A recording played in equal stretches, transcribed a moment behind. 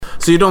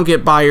so you don't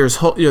get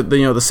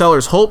the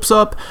seller's hopes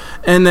up,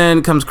 and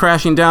then comes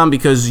crashing down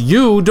because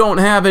you don't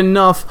have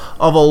enough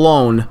of a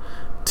loan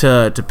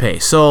to pay,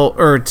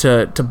 or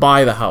to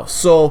buy the house.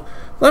 So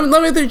let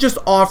me just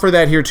offer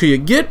that here to you.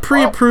 Get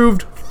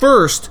pre-approved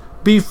first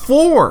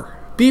before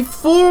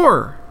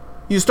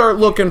you start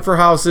looking for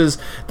houses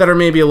that are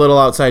maybe a little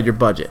outside your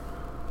budget.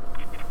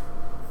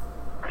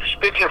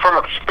 Speaking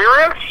from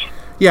experience?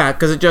 Yeah,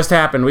 because it just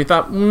happened. We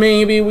thought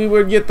maybe we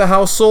would get the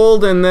house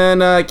sold, and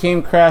then it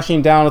came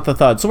crashing down with a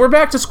thud. So we're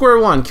back to square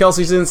one.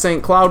 Kelsey's in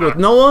St. Cloud with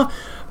Noah.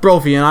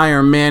 Brophy and I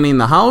are manning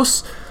the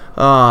house.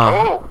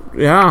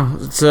 Yeah,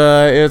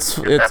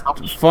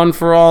 it's fun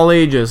for all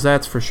ages,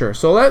 that's for sure.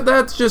 So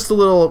that's just a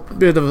little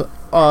bit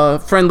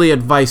of friendly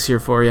advice here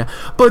for you.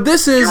 But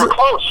this is... You were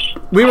close.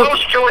 We were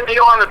close to a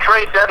deal on the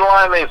trade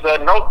deadline. They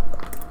said, nope,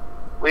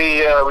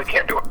 we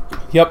can't do it.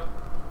 Yep.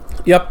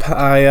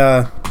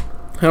 I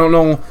don't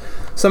know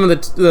some of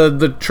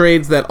the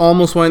trades that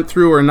almost went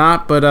through or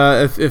not, but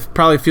it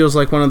probably feels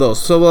like one of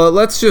those. So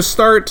let's just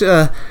start...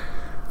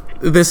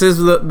 This is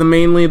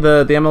mainly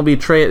the MLB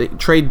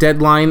Trade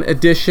Deadline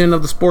edition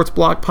of the Sports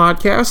Block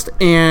podcast,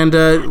 and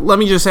let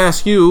me just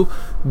ask you,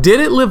 did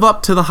it live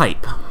up to the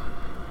hype?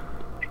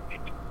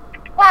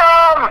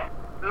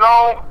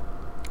 No.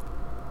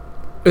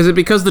 Is it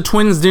because the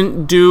Twins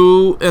didn't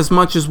do as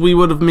much as we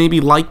would have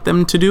maybe liked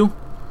them to do?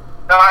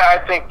 No,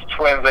 I think the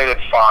Twins, they did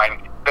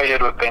fine. They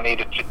did what they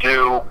needed to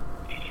do.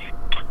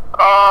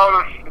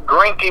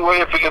 Greinke,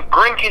 if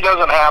Greinke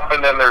doesn't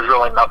happen, then there's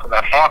really nothing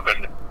that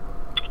happened.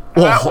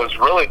 That was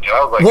really good.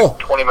 That was like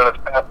 20 minutes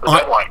past the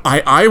deadline.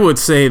 I would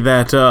say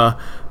that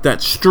that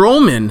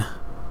Stroman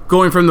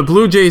going from the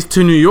Blue Jays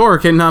to New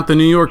York and not the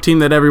New York team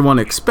that everyone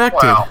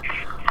expected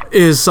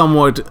is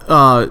somewhat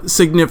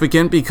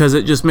significant, because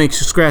it just makes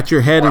you scratch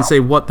your head and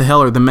say, what the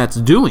hell are the Mets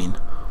doing?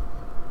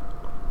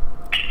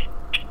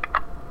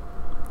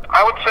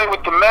 I would say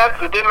with the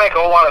Mets, it didn't make a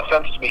whole lot of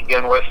sense to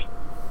begin with.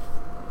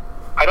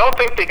 I don't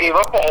think they gave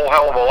up a whole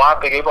hell of a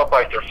lot. They gave up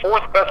like their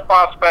fourth best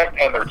prospect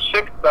and their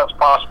sixth best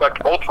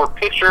prospect. Both were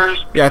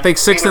pitchers. Yeah, I think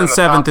sixth and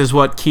seventh is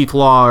what Keith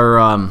Law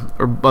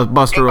or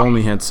Buster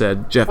Olney had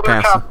said. Jeff Passan.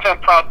 They're top 10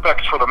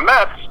 prospects for the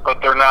Mets,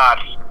 but they're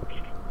not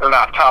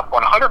top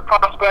 100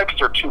 prospects.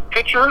 They're two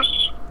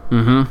pitchers.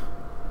 Mm-hmm.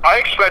 I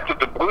expected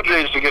the Blue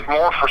Jays to get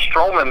more for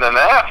Stroman than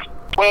that.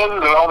 Twins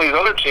and all these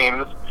other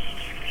teams.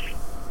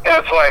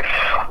 And it's like,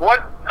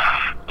 what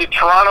did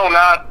Toronto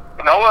not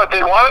know that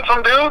they wanted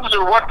some dudes,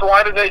 or what?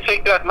 Why did they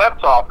take that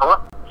Mets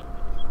offer?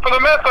 For the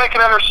Mets, I can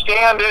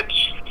understand it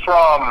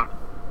from...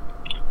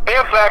 They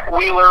have Zach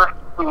Wheeler,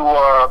 who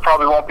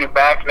probably won't be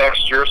back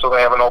next year, so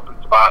they have an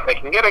open spot. They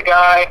can get a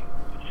guy.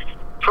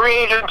 Free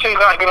agency's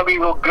not going to be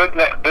real good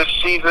this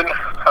season.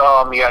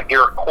 You got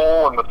Garrett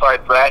Cole, and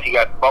besides that, you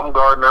got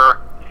Bumgarner,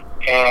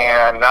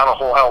 and not a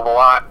whole hell of a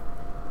lot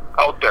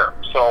out there.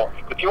 So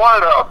if you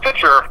wanted a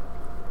pitcher,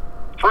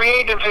 free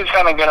agency's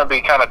kind of going to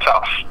be kind of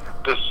tough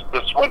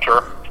this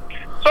winter.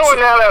 So in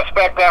that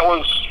aspect, that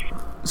was...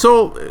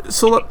 So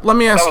let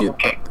me ask you.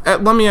 Okay.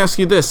 Let me ask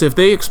you this: if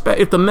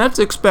the Mets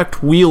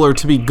expect Wheeler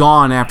to be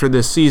gone after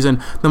this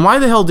season, then why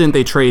the hell didn't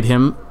they trade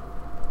him?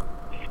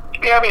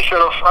 Yeah, they should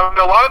have. I mean,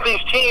 a lot of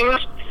these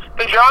teams,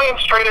 the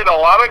Giants traded a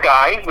lot of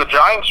guys. The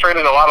Giants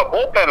traded a lot of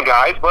bullpen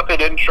guys, but they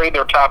didn't trade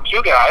their top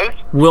two guys.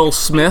 Will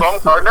Smith,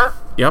 Bumgarner,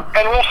 yep,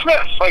 and Will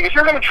Smith. Like, if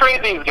you're going to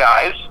trade these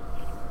guys,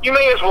 you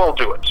may as well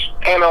do it.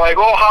 And they're like,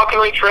 oh, how can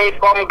we trade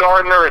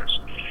Bumgarner? It's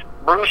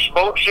Bruce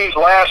Bochy's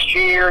last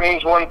year, and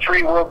he's won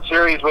 3 World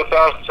Series with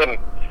us, and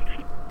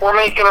we're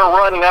making a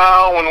run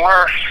now, and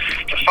we're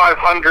to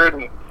 500,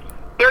 and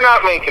they're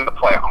not making the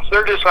playoffs.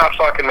 They're just not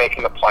fucking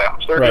making the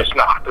playoffs. They're just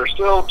not. They're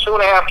still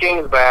 2.5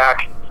 games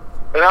back.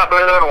 They're not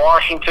better than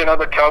Washington or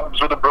the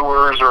Cubs or the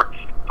Brewers or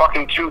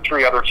fucking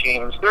 2-3 other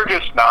teams. They're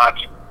just not.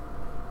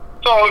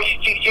 So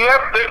you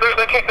have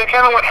they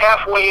kind of went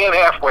halfway in,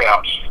 halfway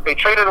out. They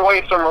traded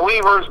away some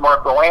relievers.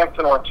 Marco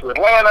Lanson went to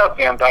Atlanta.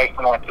 Van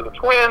Dyson went to the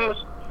Twins.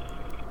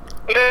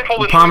 They didn't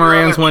pull the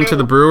Pomeranz went to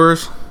the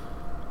Brewers.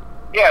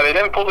 Yeah, they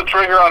didn't pull the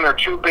trigger on their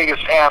 2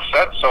 biggest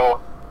assets,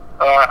 so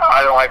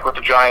I don't like what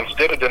the Giants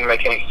did. It didn't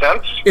make any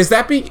sense. Is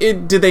that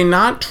did they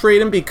not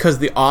trade him because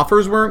the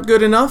offers weren't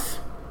good enough?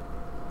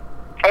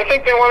 I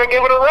think they want to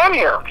give it a run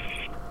here.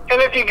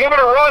 And if you give it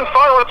a run,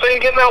 fine, let's say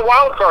you get in that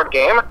wild card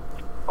game,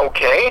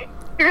 okay,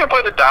 you're going to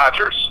play the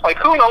Dodgers. Like,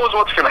 who knows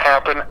what's going to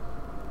happen?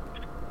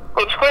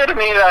 But it's clear to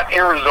me that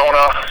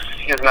Arizona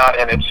is not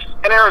in it.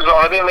 In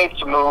Arizona, they made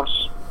some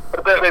moves,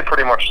 but they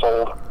pretty much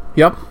sold.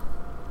 Yep.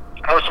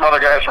 There were some other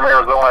guys from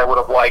Arizona I would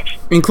have liked.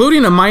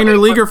 Including a minor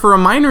leaguer for a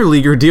minor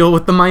leaguer deal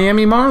with the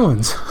Miami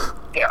Marlins.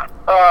 Yeah.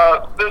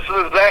 This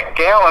is Zack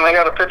Gallen. They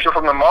got a pitcher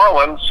from the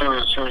Marlins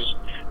who's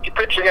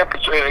pitching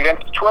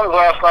against the Twins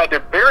last night.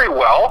 Did very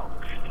well.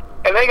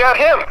 And they got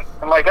him.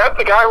 I'm like, that's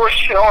the guy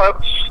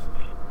that's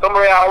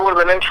somebody I would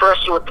have been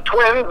interested with the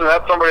Twins, and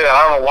that's somebody that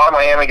I don't know why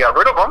Miami got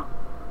rid of him.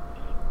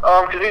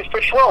 Because he's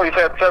pitched well. He's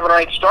had 7 or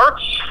 8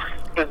 starts.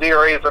 His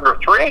ERA is under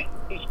 3.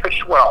 He's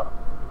pitched well.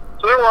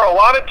 So there were a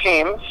lot of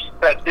teams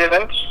that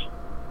didn't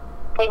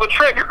pull the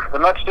trigger. The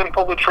Mets didn't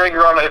pull the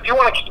trigger on it. If you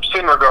want to keep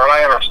Syndergaard,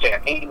 I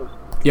understand.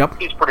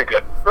 He's pretty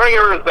good. Get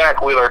rid of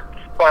Zach Wheeler.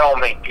 By all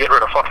means, get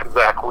rid of fucking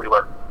Zach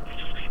Wheeler.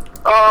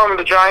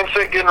 The Giants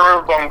are getting rid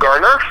of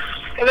Bumgarner.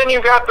 And then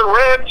you've got the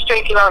Reds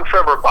taking on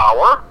Trevor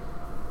Bauer,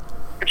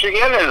 which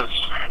again is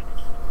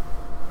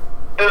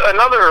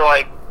another,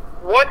 like,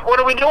 what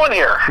are we doing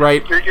here?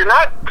 Right. You're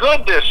not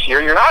good this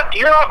year. You're not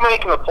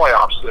making the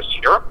playoffs this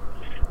year.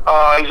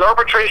 He's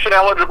arbitration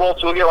eligible,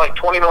 so he'll get like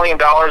 $20 million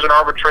in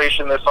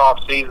arbitration this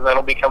offseason, then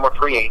he'll become a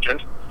free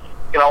agent. You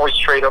can always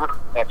trade him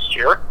next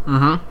year.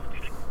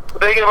 Mm-hmm.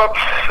 They give up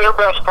their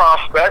best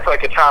prospect,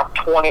 like a top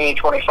 20,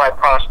 25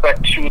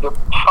 prospect, to the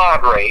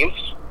Padres.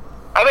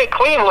 I think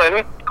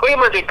Cleveland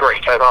did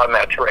great, I thought, in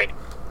that trade.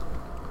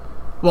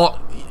 Well,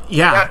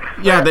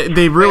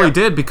 they really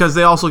did, because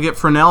they also get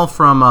Fresnel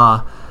from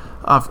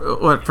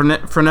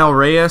Fresnel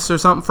Reyes or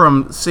something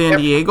from San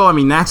Diego. I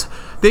mean, that's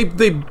they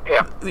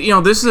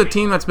this is a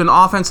team that's been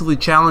offensively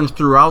challenged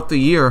throughout the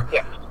year,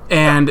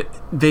 and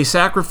they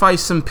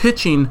sacrificed some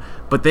pitching,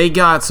 but they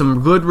got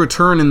some good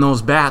return in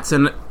those bats.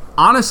 And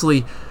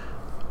honestly,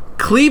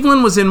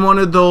 Cleveland was in one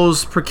of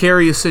those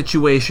precarious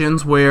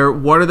situations where,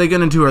 what are they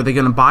going to do? Are they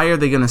going to buy? Are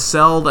they going to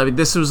sell? I mean,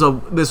 this was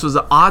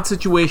an odd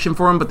situation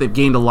for them, but they've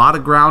gained a lot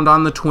of ground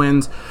on the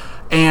Twins,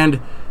 and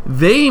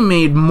they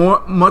made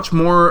much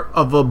more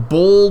of a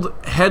bold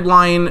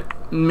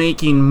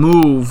headline-making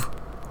moves,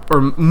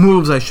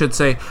 I should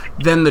say,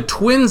 than the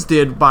Twins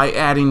did by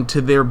adding to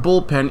their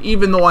bullpen.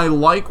 Even though I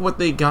like what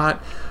they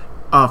got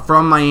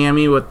from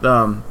Miami with,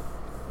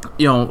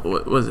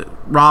 what was it,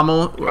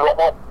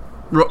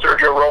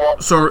 Sergio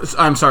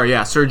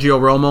Romo. Sergio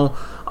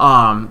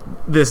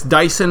Romo. This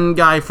Dyson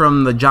guy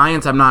from the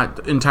Giants, I'm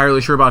not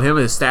entirely sure about him.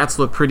 His stats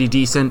look pretty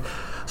decent.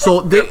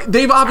 So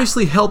they've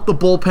obviously helped the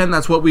bullpen.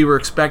 That's what we were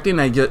expecting.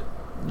 I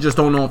just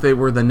don't know if they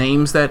were the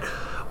names that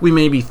we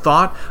maybe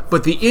thought.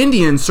 But the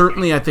Indians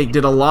certainly, I think,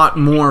 did a lot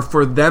more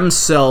for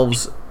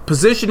themselves,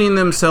 positioning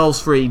themselves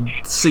for a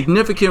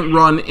significant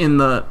run in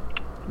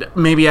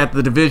maybe at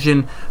the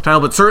division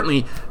title. But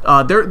certainly,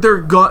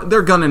 they're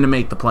gunning to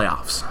make the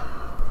playoffs.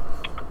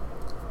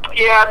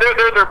 Yeah,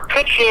 they're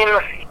pitching.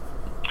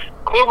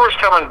 Kluber's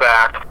coming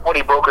back when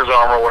he broke his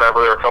arm or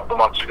whatever there a couple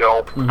months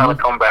ago. Mm-hmm. Kind of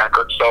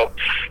comebacker. So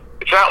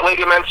it's not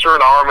ligaments or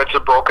an arm; it's a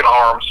broken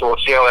arm. So we'll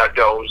see how that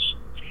goes.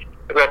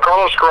 They've got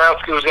Carlos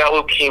Carrasco, who's got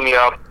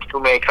leukemia, who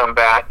may come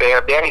back. They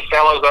have Danny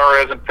Salazar, who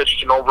hasn't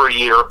pitched in over a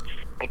year. I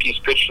think he's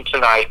pitching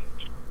tonight.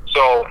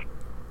 So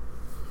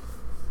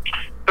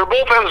their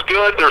bullpen's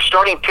good. Their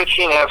starting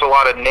pitching has a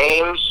lot of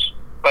names.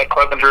 Like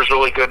Clevenger's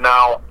really good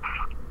now.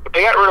 But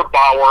they got rid of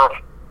Bauer,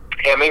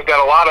 and they've got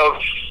a lot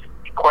of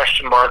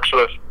question marks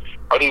with,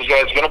 are these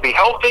guys going to be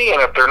healthy?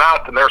 And if they're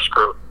not, then they're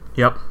screwed.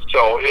 Yep.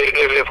 So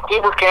if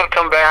Kluber can't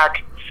come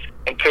back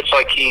and pitch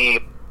like we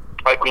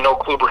know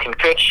Kluber can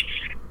pitch,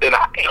 then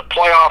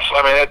playoffs,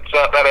 I mean, it's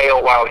that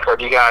AL wild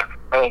card. You got,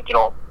 I think,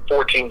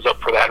 4 teams up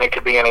for that, and it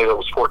could be any of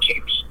those 4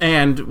 teams.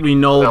 And we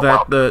know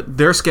that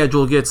their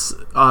schedule gets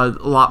a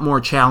lot more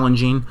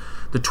challenging.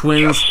 The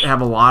Twins have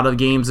a lot of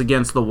games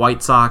against the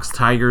White Sox,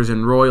 Tigers,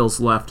 and Royals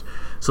left,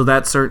 so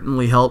that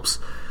certainly helps.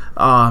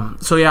 And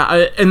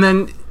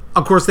then,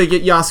 of course, they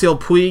get Yasiel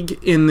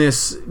Puig in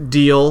this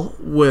deal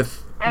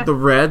with the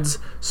Reds,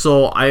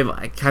 so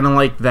I kind of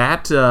like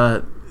that.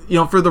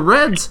 For the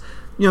Reds,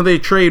 they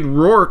trade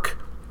Rourke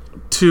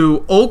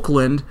to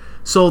Oakland,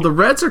 so the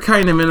Reds are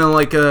kind of in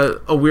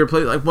a weird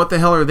place. Like, what the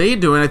hell are they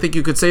doing? I think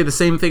you could say the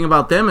same thing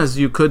about them as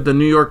you could the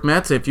New York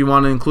Mets. If you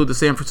want to include the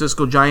San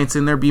Francisco Giants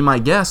in there, be my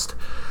guest.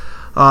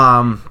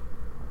 I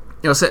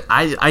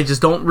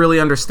just don't really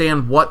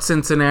understand what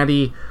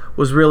Cincinnati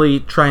was really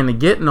trying to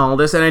get in all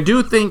this. And I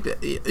do think,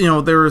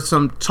 there was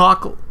some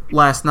talk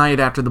last night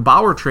after the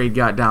Bauer trade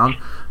got done,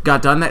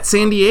 that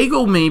San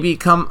Diego may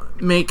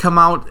come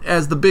out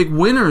as the big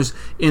winners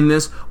in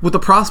this with the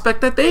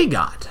prospect that they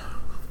got.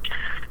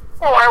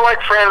 Well, I like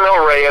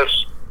Franmil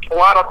Reyes. A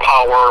lot of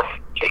power.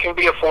 He can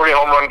be a 40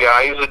 home run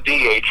guy. He's a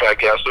DH, I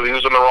guess, so he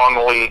was in the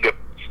wrong league.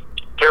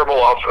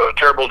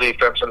 Terrible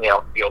defense in the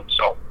outfield,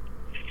 so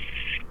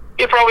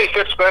he probably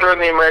fits better in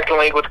the American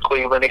League with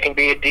Cleveland. He can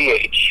be a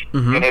DH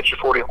and hit you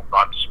 40 home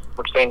runs,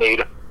 which they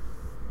need.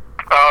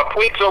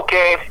 Puig's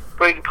okay.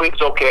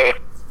 Puig's okay.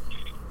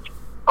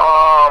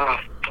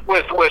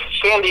 With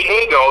San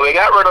Diego, they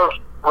got rid of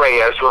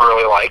Reyes, who I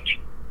really liked.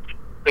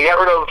 They got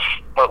rid of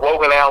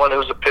Logan Allen,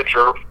 who's a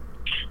pitcher,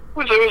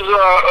 who's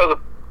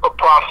a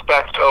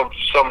prospect of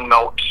some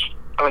note.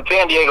 I mean,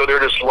 San Diego, they're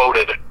just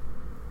loaded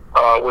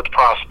with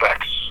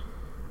prospects.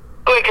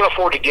 But they can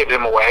afford to give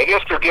him away. I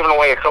guess they're giving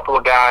away a couple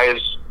of guys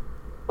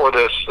for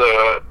this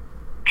Taylor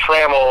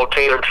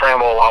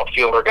Trammell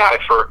outfielder guy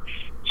for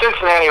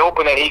Cincinnati,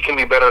 hoping that he can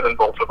be better than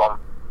both of them.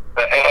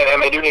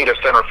 And they do need a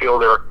center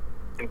fielder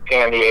in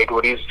San Diego,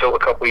 but he's still a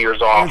couple of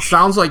years off. It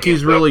sounds like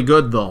he's really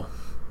good, though.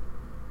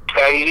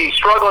 He's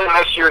struggling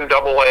this year in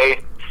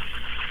Double-A,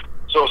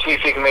 so we'll see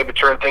if he can maybe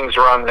turn things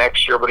around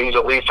next year, but he's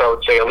at least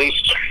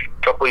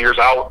a couple of years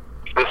out.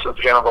 This is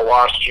kind of a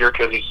lost year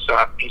because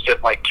he's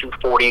hit like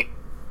 240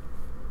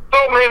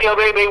 So maybe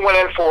they went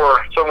in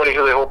for somebody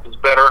who they hope is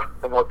better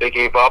than what they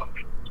gave up.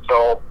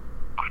 So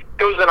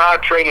it was an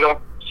odd trade. You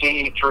don't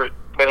see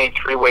many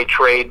three-way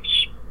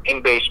trades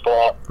in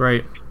baseball.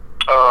 Right.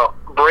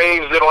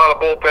 Braves did a lot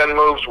of bullpen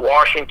moves.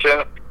 Washington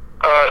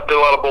did a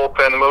lot of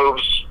bullpen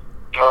moves.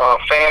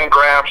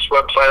 Fangraphs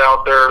website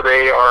out there,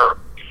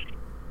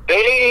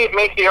 they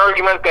make the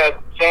argument that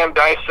Sam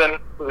Dyson,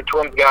 who the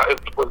Twins got,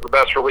 was the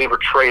best reliever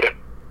traded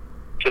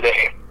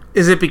today.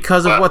 Is it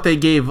because of what they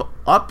gave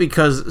up?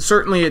 Because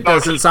certainly it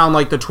doesn't sound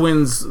like the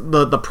Twins,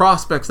 the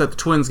prospects that the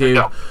Twins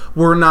gave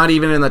were not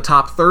even in the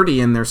top 30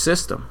 in their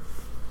system.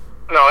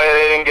 No,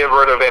 they didn't get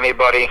rid of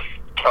anybody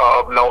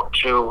of note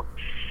to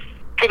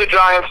the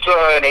Giants,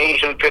 an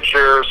Asian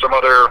pitcher, some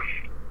other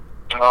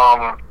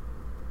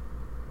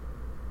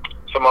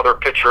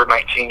pitcher,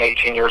 19,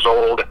 18 years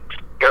old.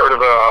 Got rid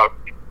of a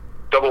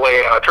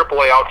triple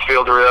A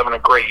outfielder having a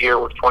great year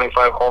with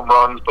 25 home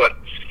runs, but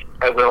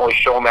hasn't really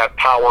shown that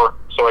power.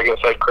 So I guess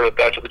I'd credit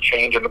that to the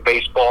change in the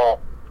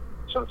baseball,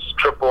 since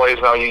triple A is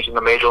now using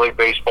the Major League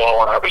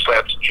Baseball, and obviously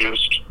that's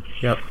juiced.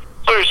 Yep.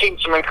 So you're seeing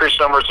some increased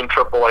numbers in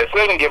triple A. So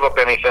they didn't give up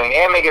anything,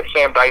 and they get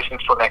Sam Dyson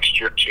for next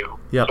year too.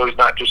 Yep. So he's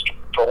not just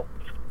total.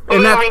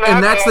 And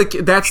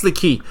that's the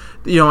key.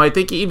 I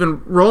think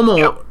even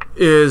Romo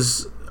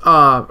is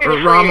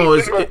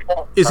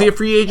is he a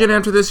free agent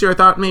after this year? I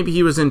thought maybe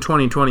he was in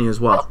 2020 as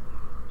well.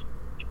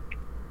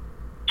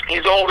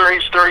 He's older.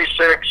 He's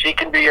 36. He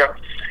can be if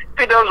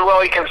he does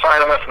well, he can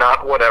sign him. If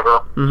not,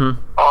 whatever. Mm-hmm.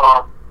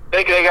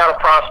 They got a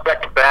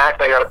prospect back.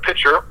 They got a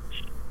pitcher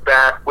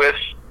back with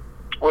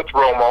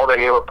Romo. They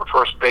gave up a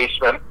first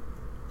baseman.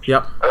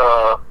 Yep.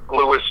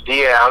 Lewin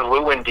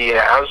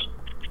Diaz,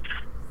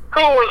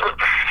 who was,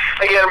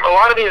 again, a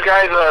lot of these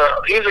guys,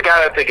 he's a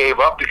guy that they gave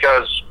up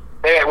because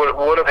they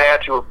would have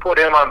had to have put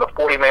him on the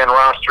 40-man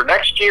roster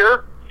next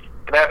year,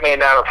 and that may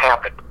not have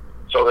happened.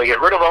 So they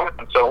get rid of him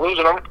instead of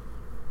losing him.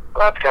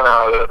 That's kind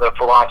of the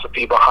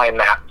philosophy behind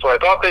that. So I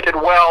thought they did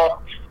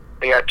well.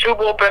 They got two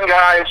bullpen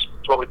guys.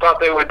 That's what we thought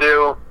they would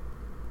do.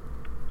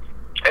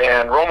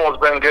 And Romo's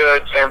been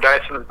good. Sam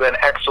Dyson's been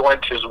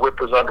excellent. His whip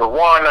is under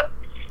 1.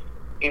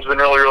 He's been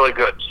really, really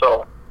good.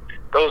 So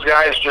those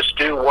guys just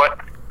do what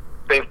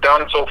they've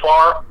done so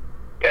far.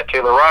 Got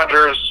Taylor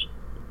Rogers.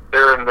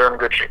 They're in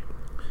good shape.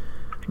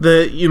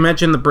 You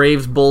mentioned the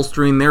Braves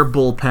bolstering their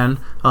bullpen.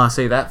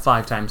 Say that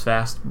 5 times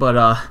fast.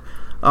 But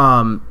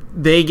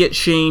they get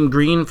Shane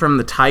Green from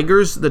the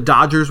Tigers. The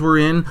Dodgers were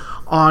in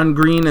on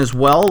Green as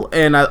well.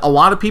 And a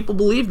lot of people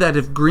believe that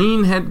if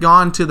Green had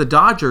gone to the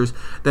Dodgers,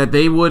 that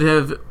they would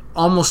have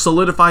almost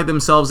solidified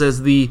themselves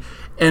as the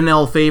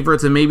NL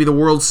favorites and maybe the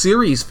World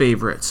Series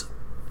favorites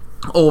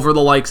over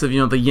the likes of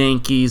the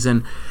Yankees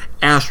and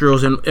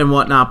Astros and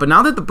whatnot. But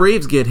now that the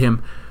Braves get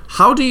him,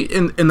 how do you,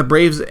 and the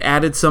Braves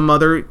added some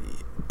other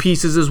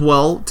pieces as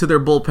well to their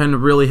bullpen to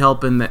really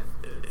help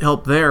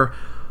there.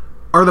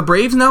 Are the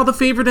Braves now the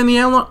favorite in the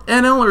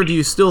NL, or do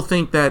you still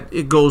think that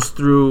it goes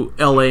through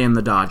LA and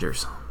the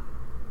Dodgers?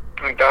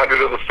 The Dodgers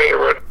are the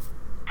favorite.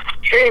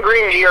 Shane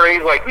Green ERA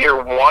is like near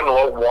 1,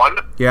 low 1.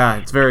 Yeah,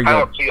 it's very good.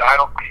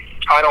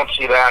 I don't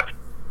see that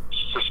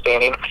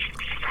sustaining.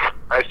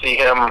 I see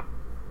him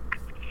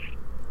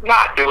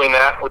not doing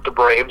that with the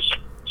Braves.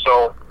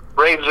 So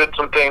Braves did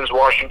some things.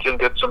 Washington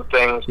did some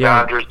things.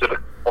 Yeah. Dodgers did a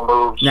couple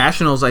moves.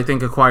 Nationals, I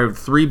think, acquired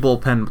 3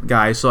 bullpen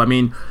guys. So, I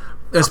mean,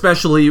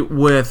 especially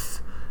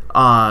with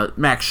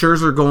Max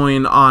Scherzer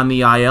going on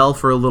the IL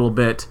for a little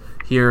bit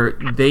here,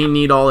 they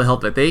need all the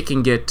help that they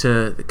can get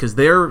because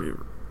they're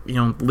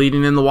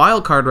leading in the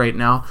wild card right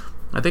now.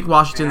 I think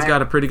Washington's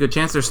got a pretty good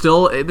chance. They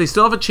still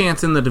have a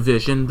chance in the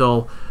division,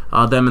 though.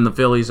 Them and the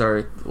Phillies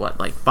are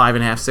 5.5,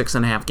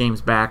 6.5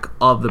 games back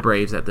of the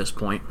Braves at this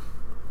point.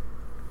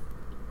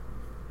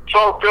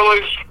 So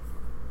Phillies,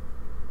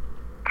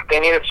 they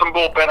needed some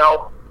bullpen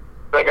help.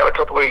 They got a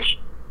couple of these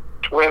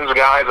Twins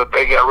guys that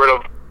they got rid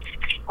of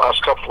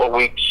last couple of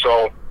weeks.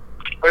 So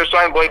they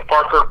signed Blake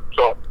Parker.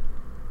 So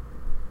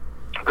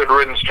good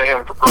riddance to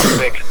him for first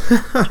sake.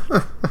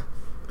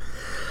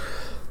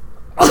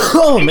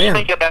 Oh, man.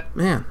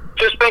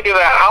 Just think of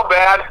that. How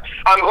bad.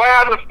 I'm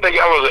glad was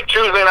it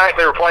Tuesday night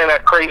they were playing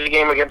that crazy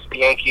game against the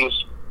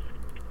Yankees.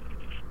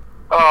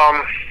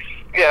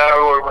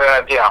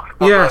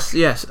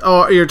 Yes.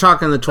 Oh, you're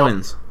talking the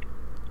Twins.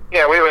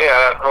 Yeah, what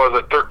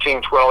was it,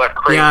 13-12, that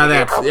crazy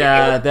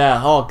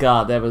game. Oh,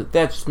 God,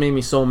 that just made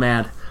me so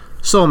mad.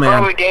 So mad.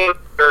 Probably game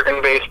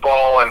in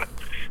baseball, and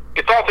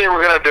you thought they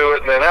were going to do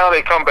it, and then now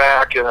they come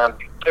back, and then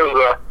it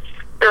was a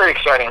very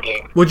exciting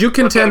game. Would you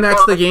contend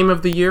that's the game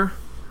of the year?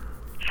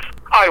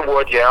 I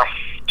would, yeah.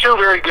 2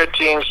 very good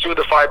teams, 2 of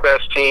the 5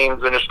 best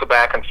teams, and just the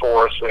back and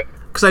forth.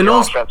 Because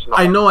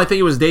I think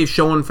it was Dave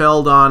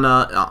Schoenfeld on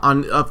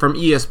from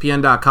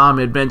ESPN.com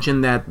had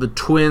mentioned that the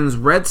Twins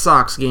Red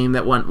Sox game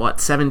that went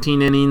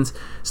 17 innings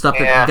stuff.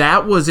 Yeah.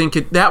 That was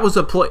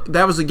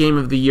a game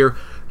of the year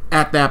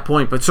at that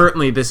point. But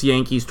certainly this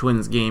Yankees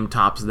Twins game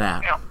tops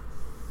that. Yeah.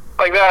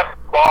 Like that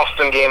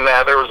Boston game,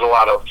 there was a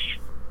lot of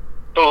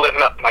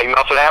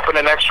nothing happened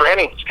in extra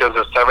innings because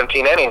it's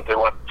 17 innings. They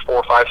went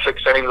 4, 5,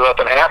 6 innings,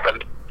 nothing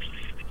happened.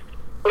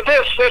 But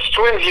this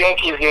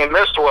Twins-Yankees game,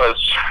 this was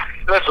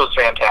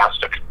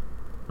fantastic.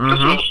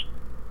 Mm-hmm.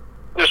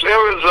 It was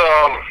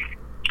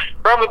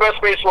probably the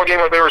best baseball game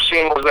I've ever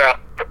seen. Was that?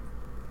 I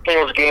think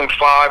it was Game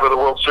 5 of the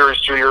World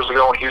Series 2 years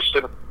ago in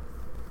Houston,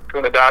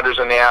 between the Dodgers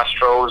and the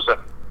Astros. And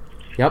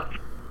Yep.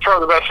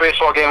 probably the best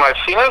baseball game I've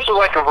seen. This was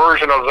like a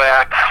version of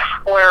that,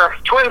 where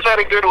Twins had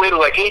a good lead,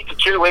 like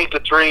 8-2,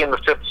 8-3 in the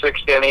fifth,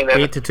 sixth inning.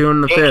 8-2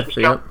 in the fifth.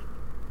 Yep.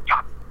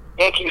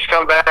 Yankees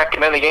come back,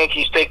 and then the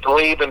Yankees take the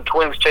lead, and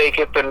Twins take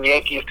it, then the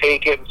Yankees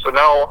take it. And so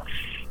now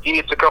he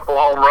hits a couple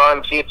home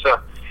runs. He hits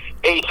a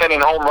eighth-inning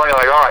home run. You're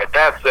like, all right,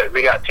 that's it.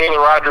 We got Taylor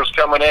Rogers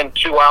coming in,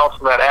 2 outs,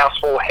 and that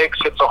asshole Hicks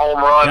hits a home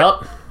run.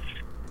 Yep.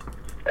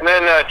 And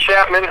then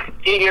Chapman,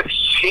 he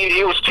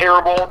was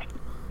terrible,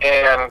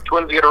 and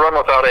Twins get a run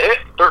without a hit.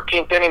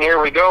 13th inning,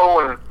 here we go,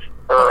 and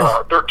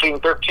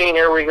 13-13,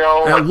 here we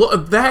go.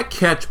 That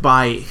catch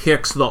by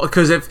Hicks, though,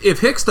 because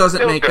if Hicks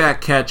doesn't make that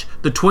catch,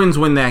 the Twins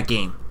win that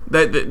game.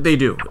 They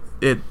do,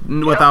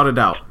 without a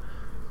doubt.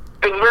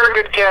 It was a very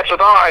good catch.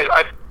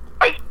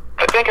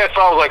 I think I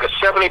saw like a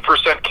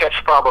 70%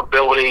 catch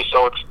probability,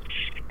 so it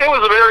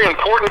was a very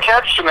important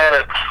catch, and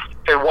that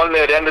it one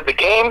that ended the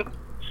game.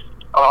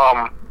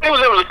 It was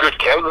a good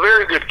catch. It was a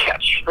very good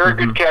catch. Very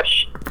good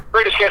catch.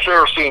 Greatest catch I've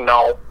ever seen,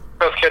 no.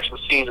 Best catch of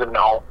the season,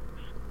 no.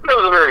 But it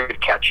was a very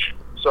good catch.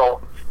 So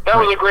that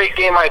was a great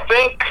game, I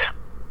think.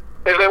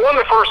 If they won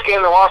the first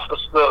game, they lost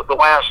the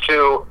last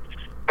two.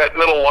 That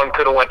middle one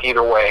could have went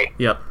either way.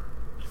 Yep.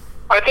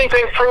 I think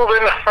they've proven.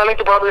 I think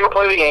they're probably going to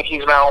play the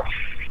Yankees now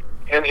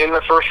in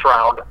the first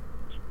round.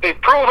 They've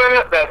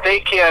proven that they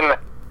can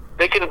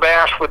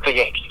bash with the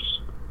Yankees.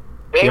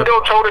 They can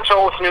go toe to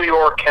toe with New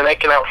York, and they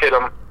can out-hit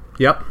them.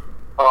 Yep.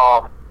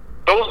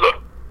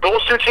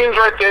 Those two teams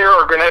right there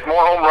are going to hit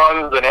more home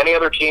runs than any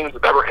other teams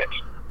have ever hit.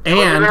 And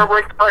they're going to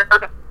break the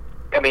record,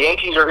 and the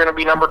Yankees are going to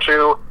be number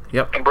 2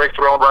 and break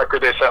their own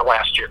record they set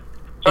last year.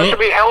 So it should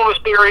be a hell of a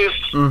series,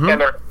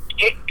 and their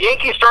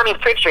Yankees starting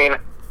pitching,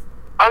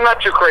 I'm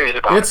not too crazy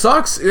about it. It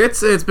sucks.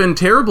 It's been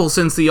terrible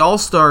since the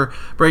All-Star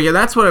break. And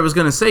that's what I was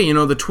going to say. You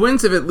know, the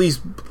Twins have at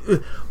least...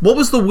 What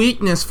was the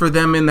weakness for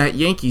them in that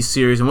Yankees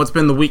series, and what's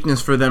been the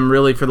weakness for them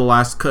really for the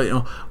last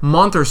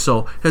month or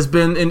so, has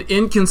been an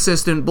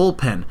inconsistent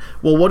bullpen.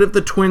 Well, what have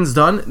the Twins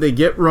done? They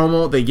get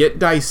Romo, they get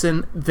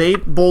Dyson, they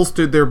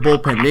bolstered their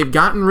bullpen. They've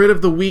gotten rid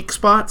of the weak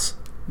spots.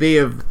 They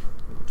have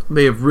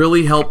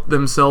really helped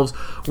themselves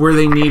where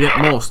they need it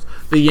most.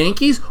 The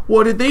Yankees,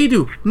 what did they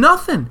do?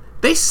 Nothing.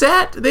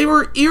 They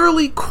were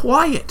eerily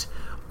quiet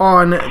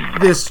on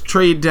this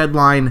trade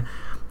deadline.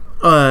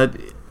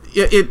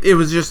 It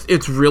was just,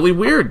 it's really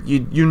weird.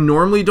 You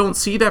normally don't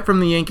see that from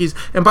the Yankees.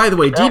 And by the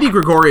way, Didi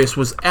Gregorius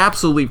was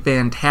absolutely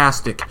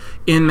fantastic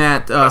in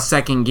that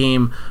second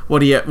game.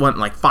 What he went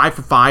like 5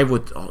 for 5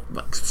 with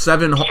like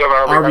 7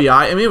 RBI.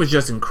 I mean, it was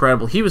just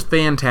incredible. He was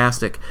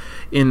fantastic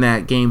in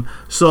that game.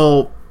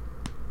 So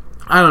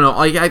I don't know.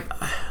 Like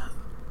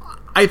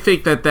I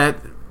think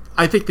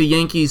I think the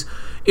Yankees.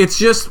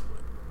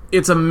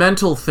 It's a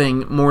mental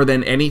thing more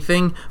than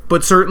anything,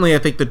 but certainly I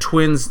think the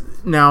Twins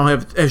now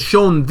have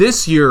shown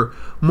this year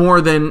more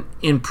than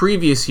in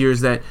previous years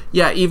that,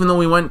 even though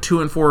we went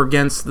 2-4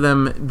 against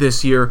them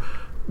this year,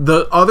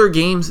 the other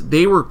games,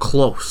 they were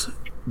close.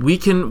 We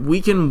can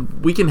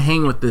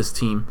hang with this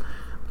team,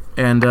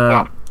 and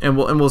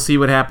we'll see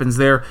what happens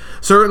there.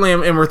 Certainly,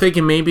 and we're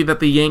thinking maybe that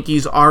the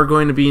Yankees are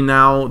going to be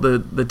now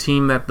the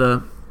team that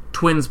the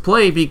Twins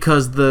play,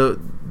 because the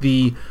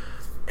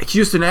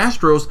Houston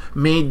Astros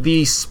made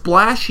the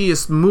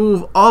splashiest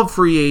move of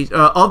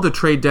of the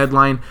trade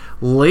deadline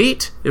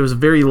late. It was a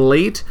very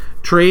late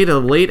trade, a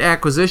late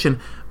acquisition,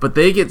 but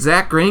they get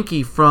Zack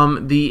Greinke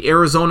from the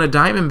Arizona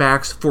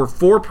Diamondbacks for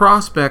 4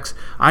 prospects.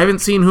 I haven't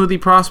seen who the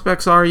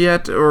prospects are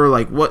yet, or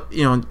like what,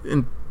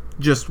 and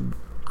just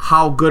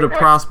how good of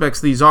prospects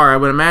these are. I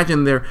would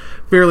imagine they're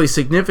fairly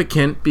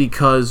significant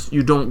because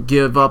you don't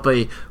give up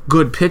a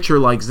good pitcher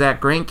like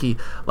Zack Greinke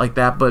like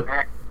that, but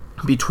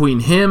between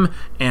him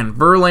and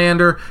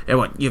Verlander,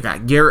 and you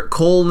got Garrett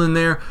Cole in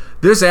there,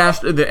 the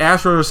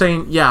Astros are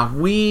saying,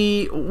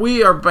 we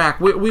are back.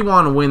 We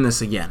want to win this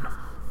again.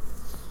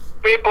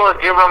 People are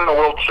giving them the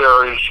World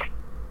Series.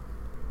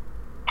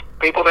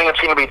 People think it's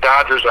going to be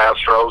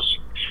Dodgers-Astros.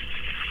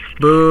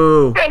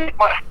 Boo. And, it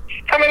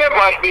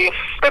might be.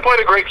 They played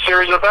a great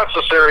series. If that's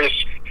the series,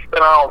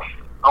 then I'll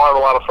have a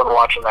lot of fun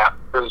watching that,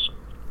 because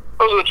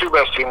those are the 2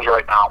 best teams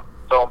right now.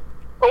 So,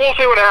 but we'll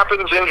see what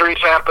happens. Injuries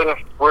happen.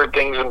 Weird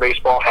things in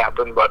baseball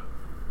happen. But,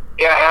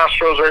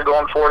 Astros are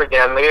going for it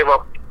again. They gave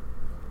up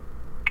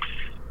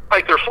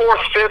like their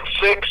 4th, 5th,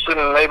 6th,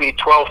 and maybe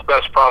 12th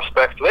best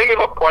prospects. They gave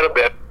up quite a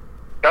bit.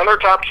 Not their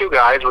top 2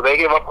 guys, but they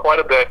gave up quite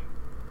a bit.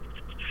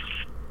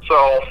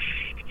 So,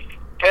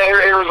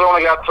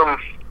 Arizona got some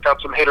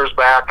hitters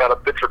back. Got a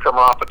pitcher coming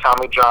off of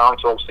Tommy John,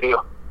 so we'll see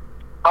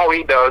how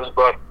he does.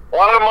 But a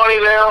lot of money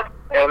there,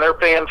 and they're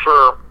paying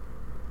for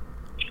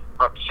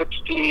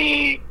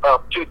 2/3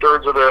 of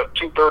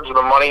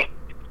the money,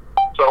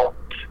 so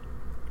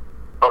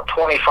about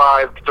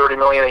 $25 to $30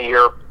 million a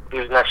year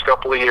these next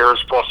couple of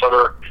years, plus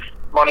other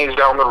monies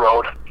down the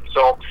road.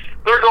 So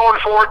they're going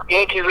for it.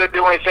 Yankees didn't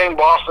do anything.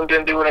 Boston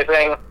didn't do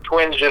anything.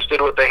 Twins just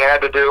did what they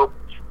had to do.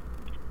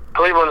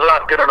 Cleveland's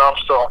not good enough,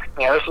 so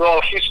yeah, this is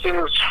all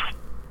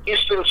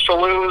Houston's to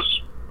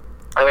lose.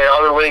 I mean,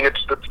 other league,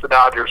 it's the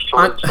Dodgers to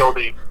lose so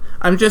deep.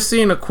 I'm just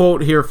seeing a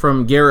quote here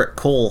from Garrett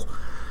Cole.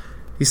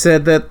 He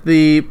said that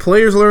the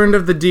players learned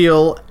of the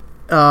deal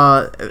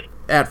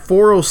at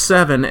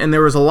 4:07, and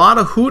there was a lot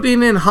of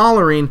hooting and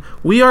hollering.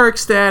 We are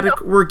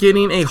ecstatic. We're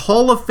getting a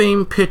Hall of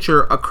Fame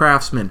pitcher, a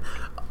craftsman.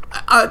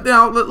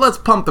 Now, let's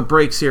pump the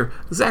brakes here.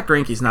 Zack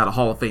Greinke's not a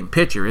Hall of Fame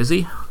pitcher, is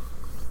he?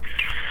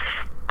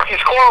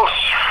 He's close.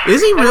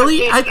 Is he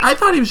really? I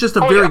thought he was just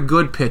a very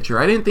good pitcher.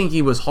 I didn't think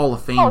he was Hall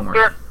of Fame worthy.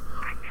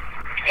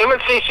 Him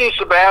and CC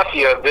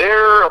Sabathia,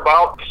 they're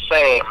about the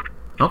same.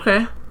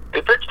 Okay.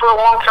 They pitched for a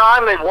long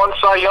time. They've won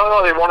Cy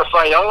Young. They've won a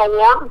Cy Young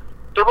award.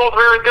 They're both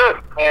very good.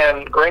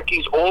 And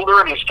Greinke's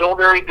older, and he's still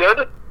very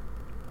good.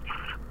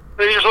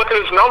 You just look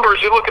at his numbers.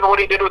 You look at what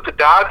he did with the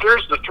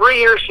Dodgers. The 3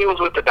 years he was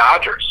with the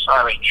Dodgers,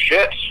 I mean,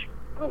 shit.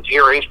 His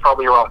ERA's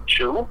probably around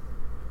 2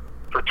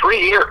 for 3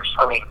 years.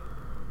 I mean,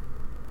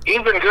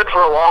 he's been good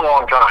for a long,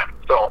 long time.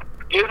 So,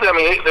 you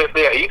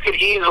could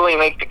easily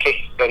make the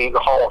case that he's a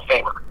Hall of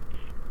Famer.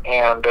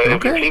 And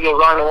if he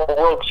goes on to a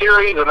World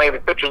Series and maybe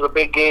pitches a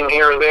big game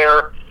here or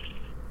there,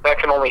 that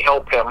can only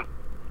help him.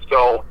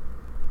 So,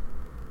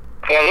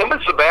 yeah, him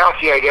and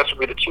Sabathia, I guess, would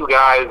be the two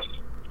guys.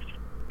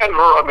 And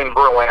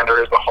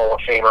Verlander is the Hall of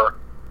Famer.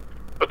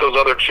 But those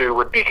other two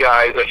would be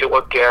guys that you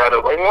look at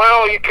and like,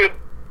 well, you could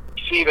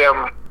see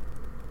them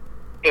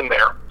in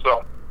there.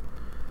 So.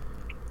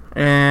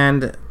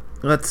 And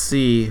let's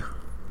see,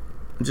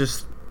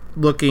 just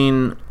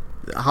looking,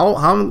 how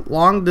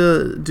long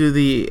does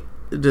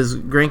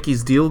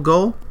Greinke's deal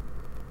go?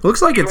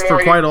 Looks like it's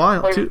for quite a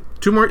while.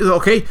 Two more.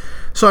 Okay,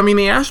 so I mean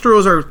the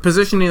Astros are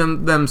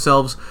positioning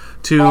themselves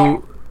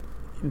to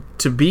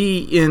be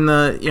in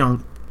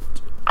the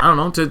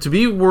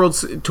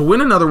to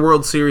win another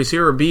World Series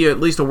here, or be at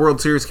least a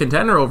World Series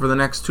contender over the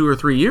next 2 or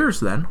 3 years.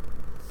 Then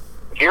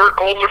Garrett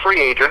Cole's a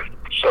free agent,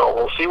 so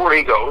we'll see where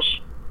he goes.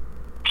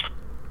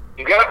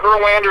 You've got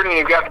Verlander and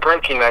you've got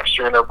Greinke next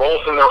year, and they're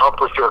both in their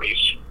upper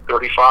 30s,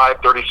 35,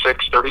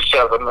 36,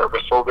 37. They're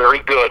still very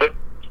good.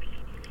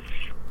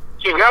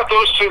 So you've got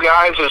those two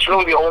guys. It's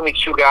really the only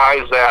two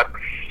guys that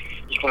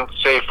you can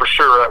say for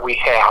sure that we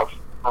have.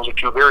 Those are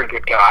two very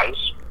good guys.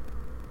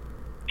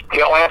 You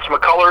got Lance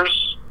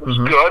McCullers, who's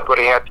good, but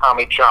he had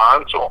Tommy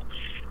John, so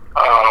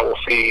we'll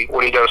see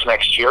what he does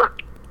next year.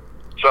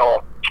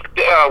 So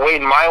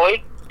Wade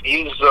Miley,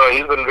 he's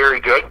been very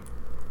good.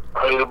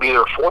 He'll be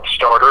their fourth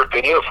starter if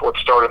they need a fourth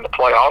starter in the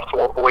playoffs.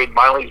 Well, Wade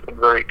Miley's been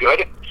very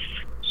good.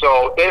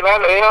 So they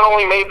not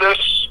only made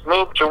this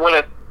move to win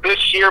it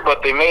this year,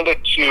 but they made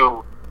it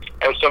to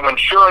have some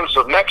insurance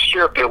of next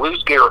year. If they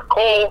lose Garrett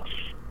Cole,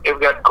 they've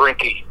got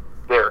Greinke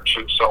there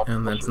too. So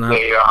and that's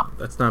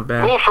not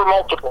bad. Move for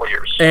multiple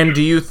years. And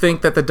do you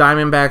think that the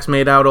Diamondbacks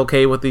made out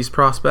okay with these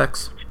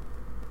prospects?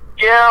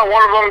 Yeah,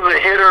 one of them's a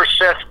hitter,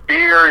 Seth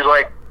Beer. He's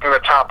like in the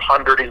top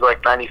 100. He's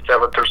like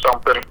 97th or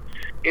something.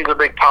 He's a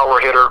big power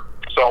hitter,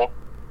 so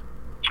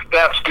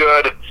that's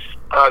good.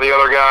 The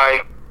other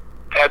guy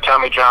had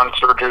Tommy John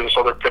surgery, this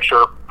other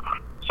pitcher.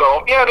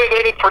 So, yeah,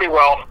 they did pretty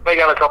well. They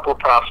got a couple of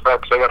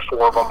prospects. They got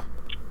 4 of them.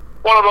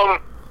 One of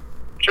them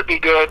should be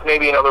good.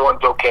 Maybe another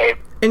one's okay.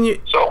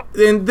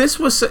 And this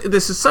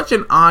is such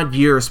an odd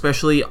year,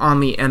 especially on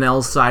the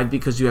NL side,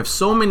 because you have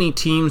so many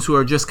teams who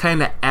are just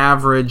kind of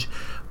average,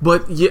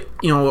 but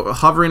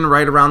hovering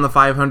right around the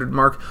 500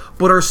 mark,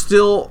 but are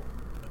still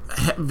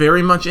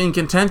very much in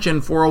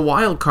contention for a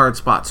wild card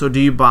spot. So do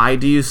you buy,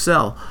 do you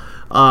sell?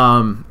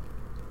 And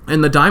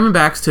the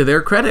Diamondbacks, to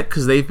their credit,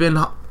 because they've been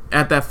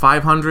at that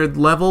 500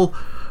 level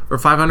or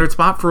 500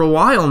 spot for a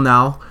while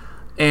now,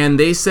 and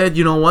they said,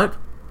 you know what,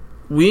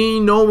 we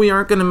know we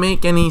aren't going to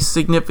make any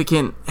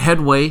significant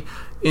headway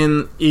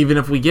even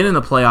if we get in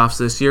the playoffs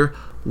this year.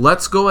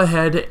 Let's go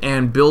ahead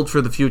and build for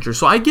the future.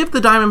 So I give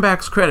the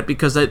Diamondbacks credit,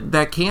 because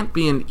that can't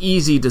be an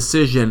easy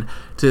decision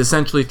to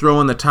essentially throw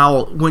in the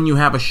towel when you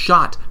have a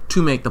shot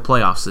to make the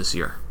playoffs this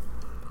year.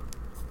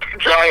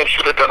 Giants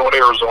should have done what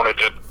Arizona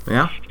did.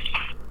 Yeah.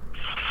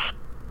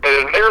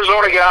 And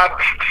Arizona got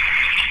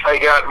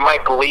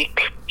Mike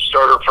Leake,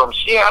 starter from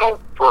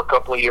Seattle, for a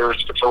couple of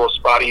years to fill a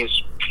spot.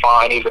 He's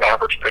fine. He's an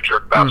average pitcher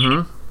at best.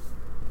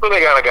 So they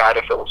got a guy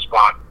to fill a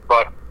spot.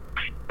 But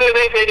they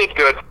did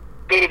good.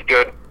 They did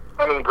good.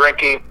 I mean,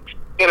 Greinke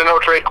had a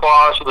no-trade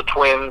clause with the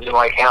Twins and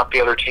like half the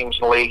other teams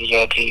in the league,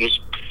 Yankees.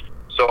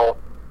 So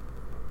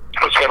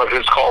it was kind of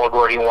his call of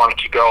where he wanted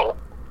to go.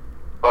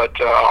 But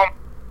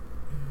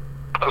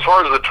as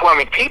far as the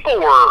Twins, people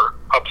were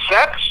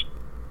upset.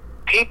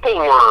 People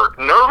were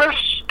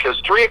nervous because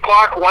 3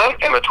 o'clock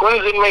went and the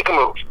Twins didn't make a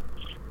move.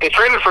 They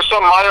traded for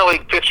some minor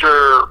league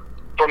pitcher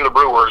from the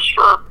Brewers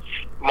for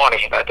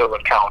money. That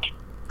doesn't count.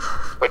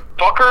 But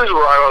fuckers,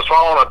 where I was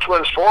following a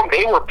Twins forum,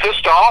 they were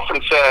pissed off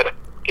and said,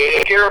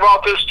 you care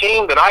about this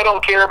team, then I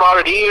don't care about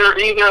it either.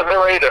 They're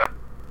ready to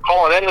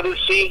call an end of this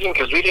season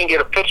because we didn't get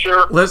a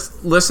pitcher.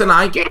 Listen,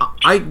 I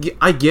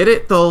get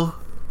it, though.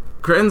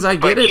 Crittens, I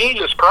get it.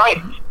 Jesus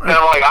Christ. And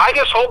I'm like, I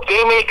just hope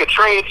they make a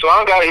trade so I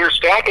don't got to hear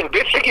Stack and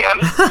bitch again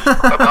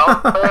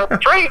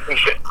about trade and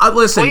shit.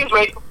 Listen, please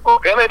make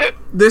and they did.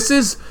 This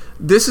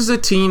is a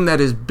team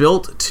that is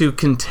built to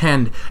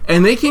contend,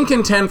 and they can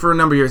contend for a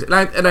number of years.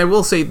 And I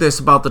will say this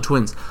about the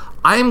Twins.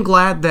 I am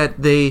glad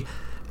that they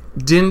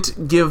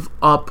didn't give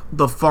up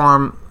the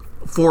farm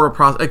for a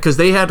prospect, because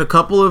they had a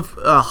couple of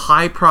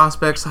high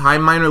prospects, high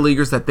minor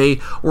leaguers that they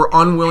were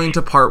unwilling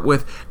to part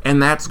with,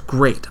 and that's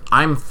great.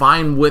 I'm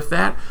fine with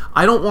that.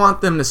 I don't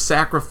want them to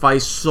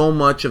sacrifice so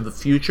much of the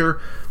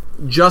future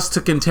just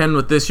to contend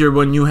with this year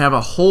when you have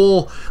a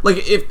whole, like,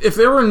 if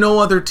there were no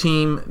other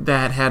team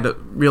that had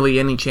really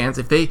any chance,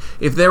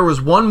 if there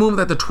was one move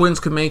that the Twins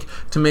could make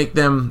to make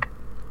them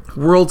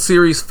World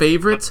Series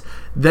favorites,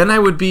 then I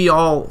would be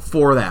all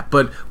for that.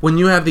 But when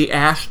you have the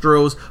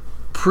Astros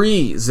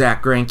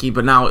pre-Zack Greinke,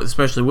 but now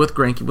especially with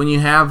Greinke, when you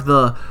have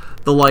the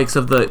likes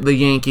of the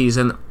Yankees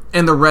and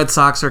the Red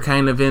Sox are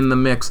kind of in the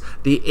mix,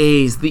 the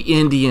A's, the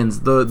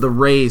Indians, the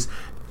Rays,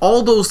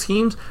 all those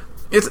teams,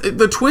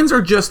 the Twins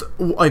are just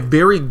a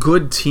very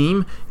good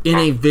team in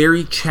a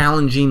very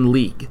challenging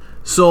league.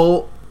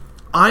 So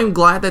I'm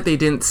glad that they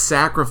didn't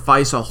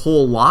sacrifice a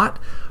whole lot,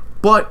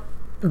 but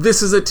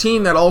this is a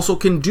team that also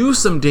can do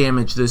some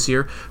damage this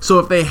year. So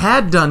if they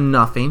had done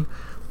nothing,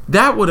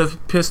 that would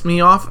have pissed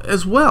me off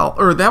as well,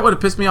 or that would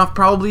have pissed me off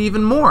probably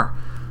even more.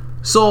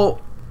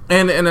 So,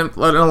 and a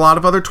lot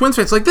of other Twins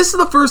fans, like, this is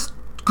the first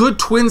good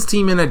Twins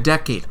team in a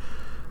decade.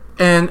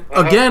 And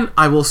again,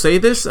 I will say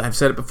this, I've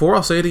said it before,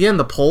 I'll say it again,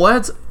 the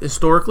Pohlads,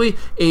 historically,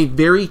 a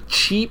very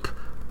cheap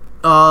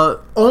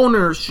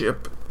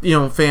ownership,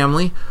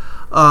 family.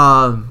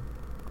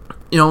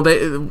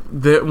 They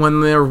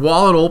when their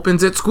wallet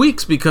opens, it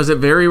squeaks, because it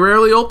very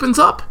rarely opens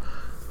up.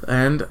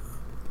 And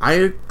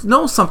I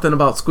know something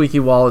about squeaky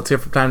wallets here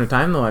from time to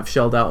time, though I've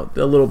shelled out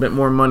a little bit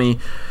more money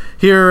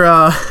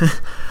here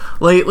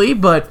lately.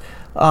 But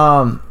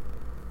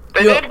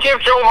they did give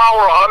Joe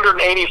Mauer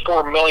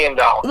 $184 million.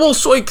 Well,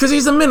 so because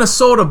he's a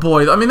Minnesota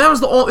boy. I mean, that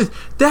was the only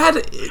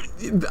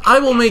I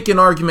will make an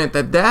argument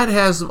that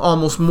has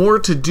almost more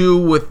to do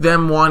with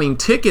them wanting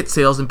ticket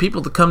sales and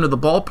people to come to the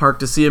ballpark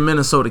to see a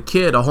Minnesota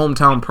kid, a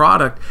hometown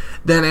product,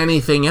 than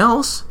anything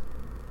else.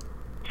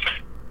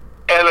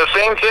 And the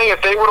same thing,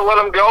 if they would have let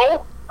him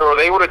go, or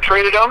they would have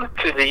traded him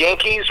to the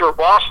Yankees or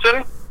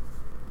Boston,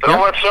 and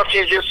all that stuff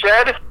you just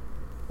said,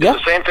 the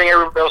same thing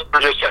everybody else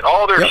just said.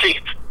 Oh, they're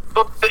cheap.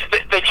 But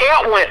they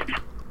can't win.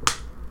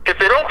 If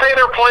they don't pay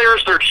their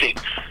players, they're cheap.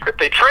 If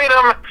they trade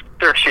them,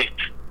 they're cheap.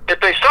 If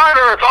they sign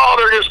him, it's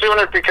they're just doing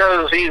it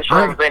because he's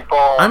from St.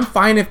 Paul. I'm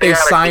fine if they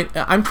sign.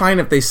 I'm fine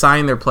if they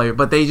sign their player,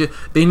 but they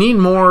need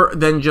more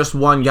than just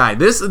one guy.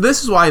 This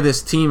is why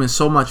this team is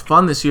so much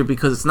fun this year,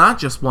 because it's not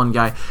just one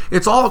guy.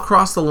 It's all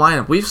across the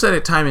lineup. We've said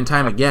it time and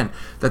time again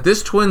that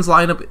this Twins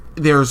lineup,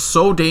 they're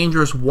so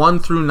dangerous 1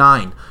 through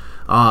 9.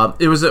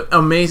 It was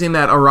amazing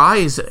that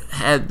Arias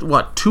had 2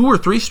 or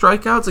 3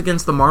 strikeouts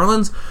against the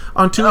Marlins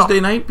on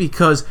Tuesday night,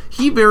 because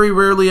he very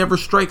rarely ever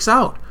strikes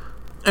out.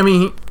 I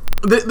mean,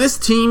 this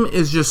team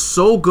is just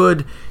so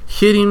good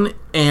hitting,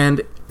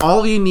 and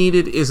all you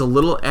needed is a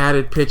little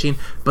added pitching,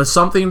 but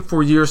something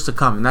for years to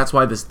come, and that's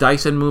why this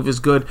Dyson move is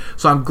good.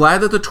 So I'm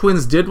glad that the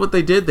Twins did what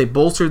they did. They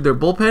bolstered their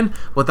bullpen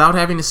without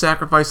having to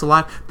sacrifice a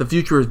lot. The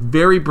future is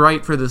very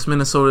bright for this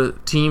Minnesota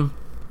team,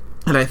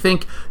 and I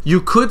think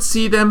you could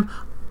see them.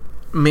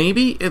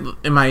 Maybe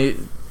am I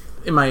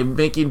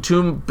making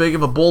too big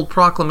of a bold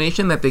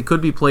proclamation that they could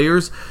be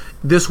players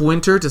this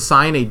winter to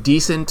sign a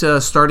decent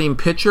starting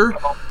pitcher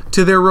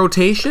to their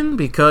rotation?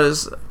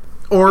 Because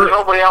there's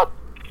nobody out.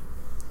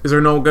 Is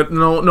there no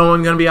one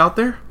going to be out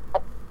there?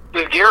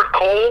 There's Garrett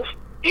Cole.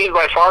 He's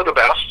by far the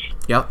best.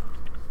 Yep.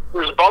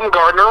 There's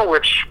Bumgarner,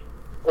 which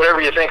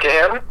whatever you think of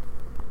him,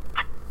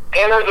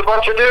 and there's a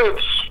bunch of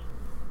dudes.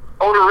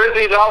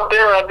 Odorizzi's out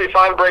there. I'd be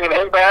fine bringing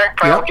him back.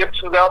 Kyle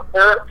Gibson's out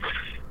there.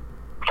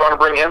 Trying to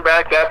bring him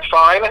back, that's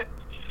fine.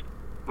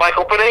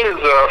 Michael Pineda's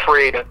a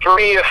free agent.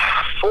 Three of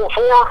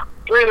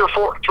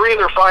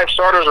their 5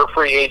 starters are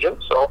free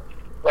agents, so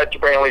I'd like to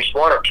bring at least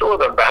 1 or 2 of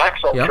them back,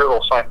 so I'm sure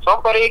they'll sign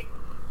somebody.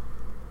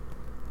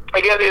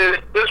 Again,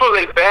 this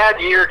was a bad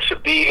year to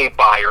be a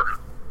buyer.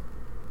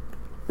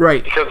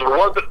 Right. Because there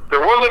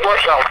wasn't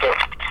much out there.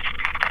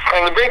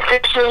 And the big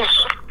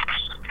fixes,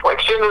 like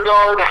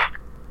Syndergaard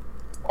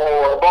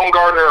or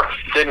Bumgarner,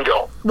 didn't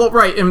go. Well,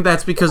 right, and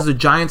that's because the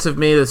Giants have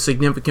made a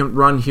significant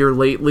run here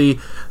lately.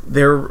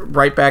 They're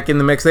right back in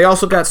the mix. They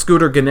also got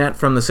Scooter Gennett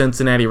from the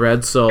Cincinnati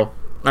Reds, so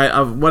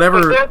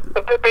whatever.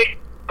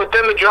 But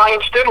then the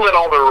Giants did let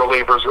all their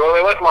relievers go.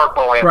 They let Mark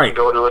Melancon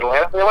go to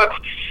Atlanta.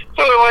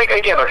 So they're like,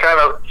 again, they're kind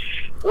of,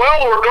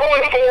 well, we're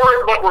going for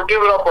it, but we're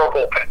giving up our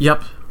bullpen.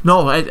 Yep.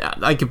 No,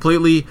 I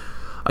completely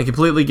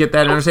get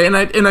that and understand.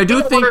 And I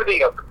do think.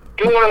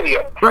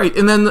 Right,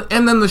 and then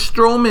the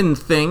Stroman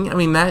thing. I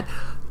mean, that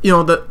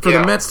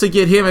the Mets to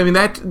get him. I mean,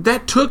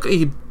 that took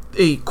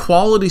a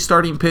quality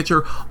starting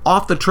pitcher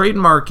off the trade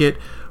market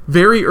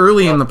very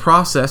early in the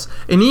process.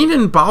 And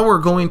even Bauer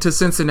going to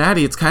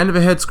Cincinnati, it's kind of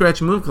a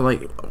head-scratching move.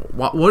 Like,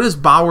 what is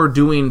Bauer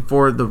doing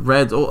for the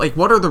Reds? Like,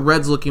 what are the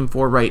Reds looking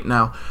for right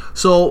now?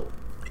 So,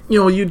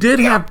 you did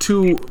have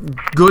two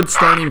good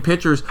starting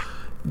pitchers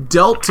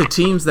dealt to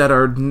teams that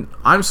are,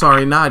 I'm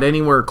sorry, not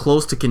anywhere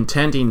close to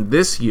contending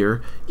this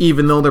year,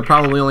 even though they're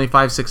probably only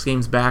 5-6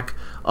 games back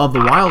of the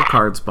wild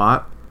card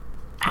spot.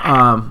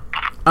 I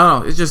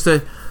don't know. It's just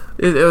it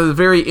was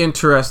very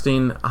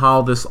interesting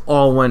how this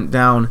all went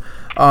down.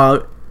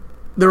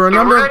 There were a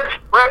number of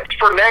Reds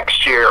for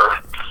next year.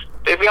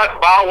 They've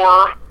got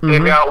Bauer,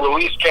 they've got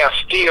Luis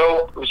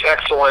Castillo, who's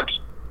excellent,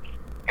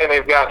 and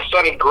they've got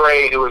Sonny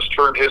Gray, who has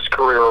turned his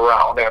career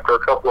around after a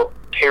couple of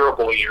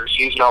terrible years.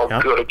 He's now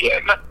good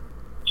again.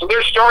 So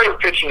their starting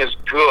pitching is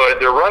good.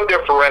 Their run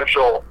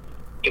differential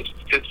is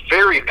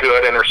very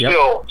good, and they're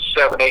still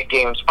 7-8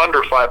 games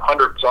under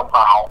 500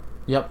 somehow.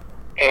 Yep.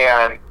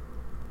 And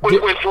when you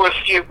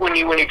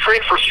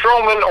trade for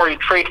Stroman or you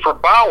trade for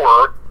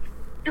Bauer,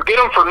 you get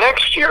them for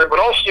next year, but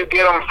also you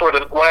get them for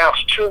the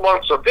last 2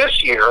 months of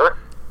this year.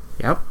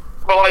 Yep.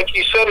 But like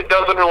you said, it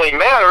doesn't really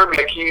matter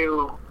because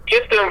you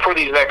get them for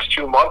these next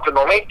 2 months and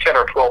they'll make 10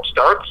 or 12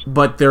 starts.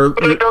 But it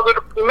doesn't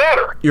really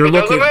matter. It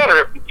doesn't matter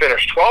if you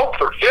finish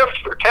 12th or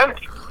 5th or 10th.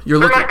 They're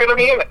not going to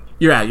be in it.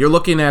 Yeah, you're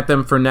looking at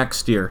them for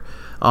next year.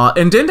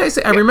 And didn't I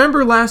say, I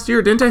remember last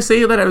year, didn't I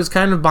say that I was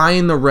kind of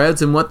buying the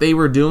Reds and what they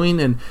were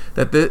doing and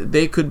that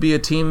they could be a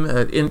team,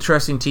 an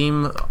interesting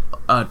team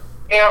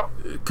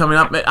coming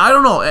up? I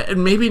don't know.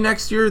 And maybe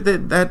next year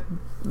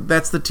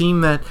that's the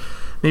team that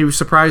maybe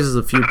surprises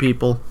a few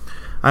people.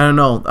 I don't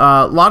know.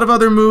 A lot of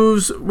other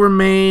moves were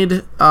made.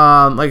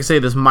 Like I say,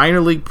 this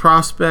minor league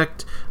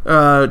prospect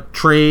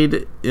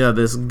trade.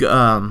 This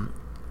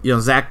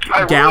Zach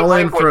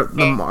Gallen for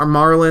the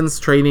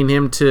Marlins, trading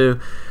him to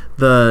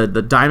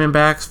the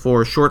Diamondbacks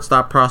for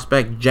shortstop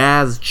prospect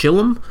Jazz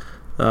Chisholm.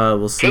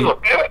 We'll see. So,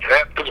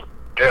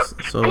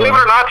 believe it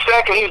or not,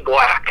 Zach, he's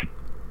black.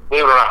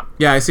 Believe it or not.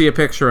 Yeah, I see a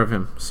picture of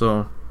him.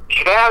 So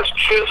Jazz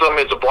Chisholm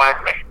is a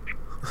black man.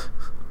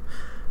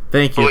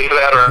 Thank you. Believe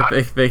that or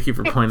not. Thank you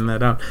for pointing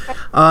that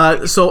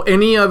out. So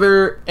any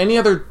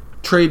other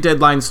trade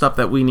deadline stuff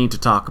that we need to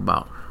talk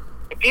about?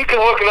 If you can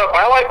look it up,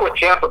 I like what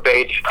Tampa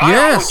Bay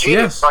does.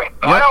 Yes.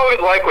 I always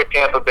like what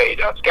Tampa Bay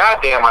does.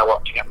 Goddamn, I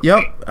love Tampa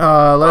Bay.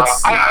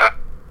 Let's. I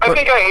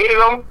think I hated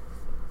them.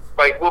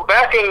 Like,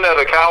 back in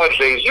the college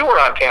days, you were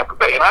on Tampa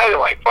Bay, and I didn't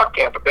like fuck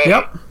Tampa Bay.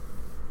 Yep.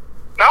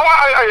 Now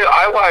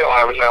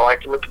I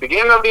liked them at the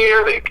beginning of the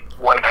year. They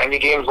won 90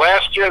 games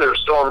last year. They're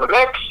still in the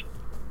mix.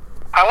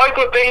 I like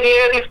what they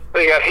did.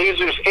 They got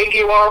Jesus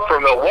Aguilar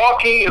from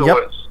Milwaukee, who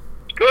was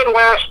good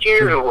last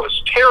year, who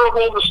was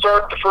terrible to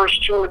start the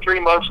first 2 or 3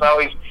 months. Now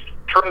he's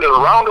turned it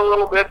around a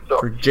little bit. So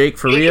for Jake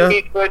Faria,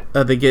 they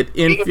got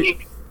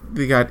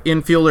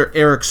infielder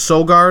Eric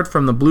Sogard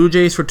from the Blue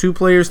Jays for 2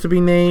 players to be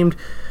named.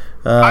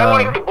 I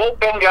like the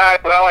bullpen guy,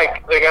 but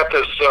they got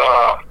this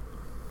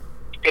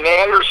an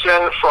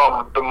Anderson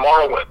from the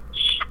Marlins.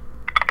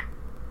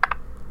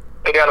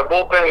 They got a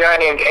bullpen guy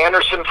named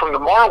Anderson from the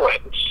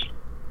Marlins.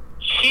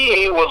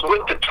 He was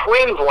with the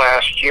Twins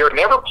last year,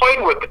 never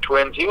played with the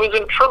Twins. He was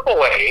in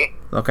AAA.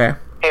 Okay.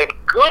 Had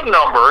good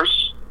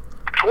numbers.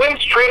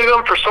 Twins traded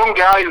him for some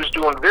guy who's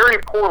doing very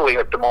poorly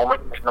at the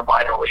moment in the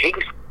minor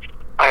leagues.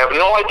 I have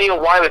no idea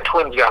why the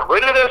Twins got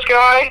rid of this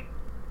guy.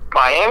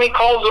 Miami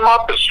calls him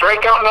up. His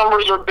strikeout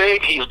numbers are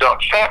big. He's done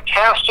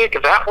fantastic.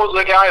 That was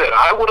the guy that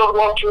I would have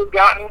loved to have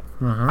gotten.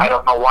 I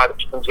don't know why the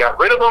Twins got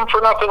rid of him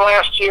for nothing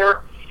last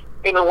year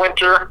in the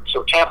winter.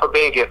 So Tampa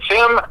Bay gets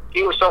him.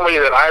 He was somebody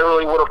that I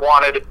really would have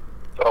wanted.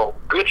 So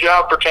good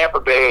job for Tampa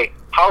Bay.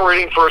 Power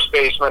hitting first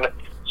baseman,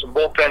 some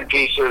bullpen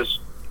pieces.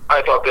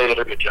 I thought they did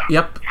a good job.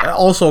 Yep.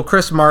 Also,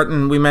 Chris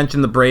Martin, we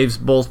mentioned the Braves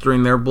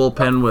bolstering their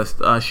bullpen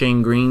with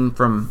Shane Green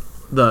from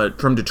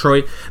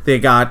Detroit. They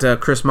got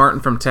Chris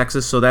Martin from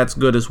Texas, so that's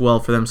good as well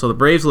for them. So the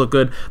Braves look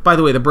good. By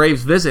the way, the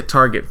Braves visit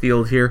Target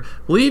Field here,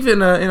 I believe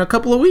in a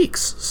couple of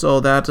weeks. So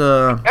that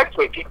next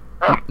week.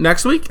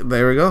 Next week.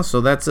 There we go.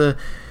 So that's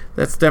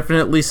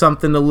definitely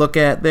something to look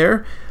at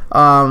there.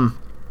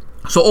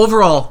 So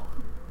overall,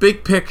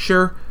 big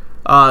picture,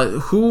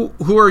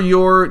 who are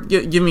your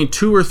give me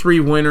 2 or 3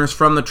 winners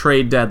from the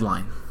trade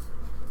deadline?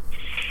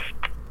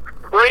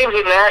 Braves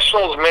and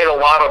Nationals made a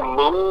lot of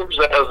moves.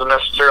 That doesn't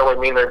necessarily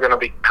mean they're going to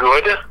be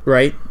good.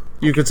 Right.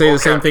 You could say the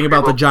same thing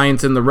about the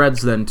Giants and the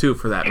Reds then, too,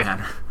 for that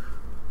matter.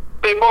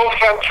 They both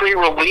have 3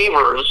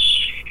 relievers.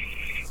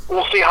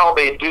 We'll see how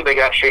they do. They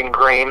got Shane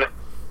Green.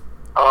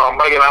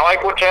 But again, I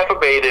like what Tampa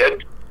Bay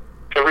did.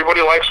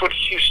 Everybody likes what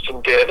Houston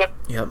did.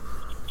 Yep.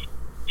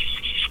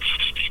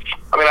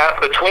 I mean,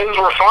 the Twins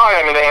were fine.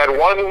 I mean, they had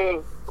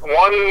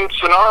one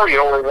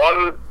scenario or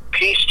one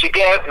piece to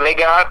get, and they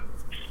got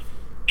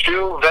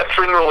 2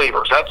 veteran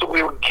relievers. That's what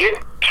we would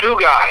get. 2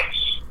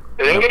 guys.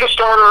 They didn't get a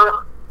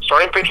starter.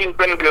 Starting pitching's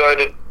been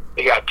good.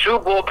 They got 2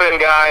 bullpen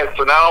guys.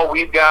 So now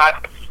we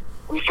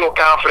feel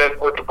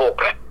confident with the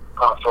bullpen.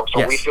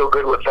 So we feel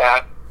good with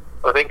that.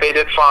 I think they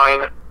did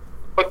fine.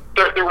 But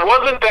there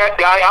wasn't that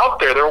guy out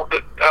there. I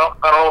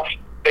don't know if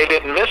They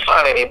didn't miss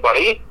on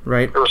anybody.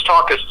 Right. There was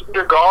talk of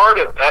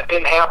Syndergaard, and that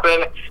didn't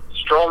happen.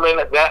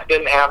 Stroman, that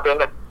didn't happen.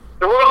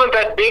 There wasn't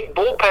that big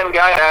bullpen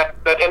guy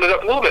that ended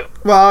up moving.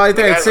 Well, I'd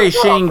say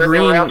Shane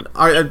Green.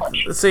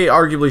 Let's say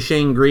arguably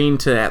Shane Green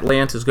to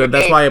Atlanta is good.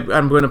 That's why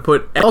I'm going to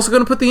put. I'm also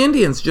going to put the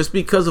Indians just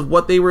because of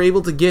what they were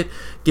able to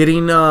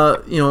getting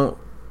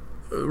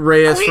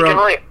Reyes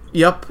from.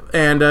 Yep,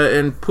 and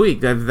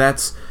Puig.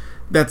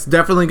 That's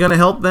definitely going to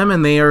help them,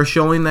 and they are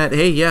showing that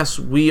hey, yes,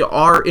 we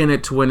are in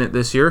it to win it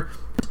this year.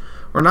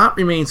 Or not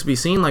remains to be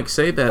seen. Like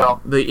say that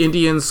the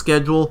Indians'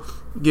 schedule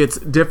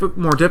gets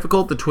more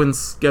difficult. The Twins'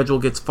 schedule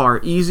gets far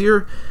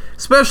easier,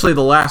 especially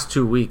the last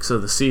 2 weeks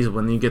of the season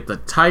when you get the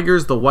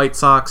Tigers, the White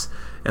Sox,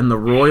 and the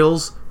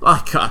Royals.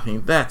 Oh, God, I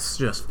mean, that's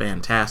just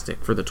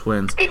fantastic for the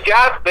Twins. They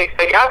got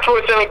to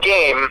within a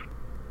game.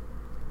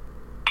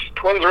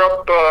 Twins are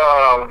up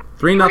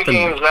 3-0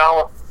 games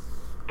now.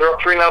 They're up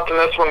 3-0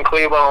 this one.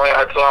 Cleveland,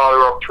 I saw they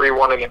were up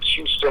 3-1 against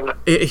Houston.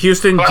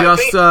 Houston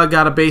just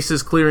got a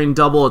bases clearing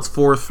double. It's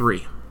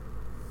 4-3.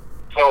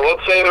 So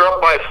let's say they're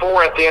up by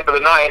 4 at the end of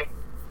the night.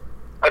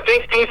 I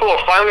think people have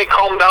finally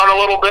calmed down a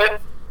little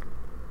bit.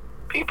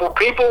 People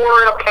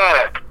were in a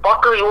panic.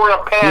 Fuckers were in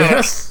a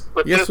panic.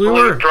 Yes, we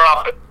were.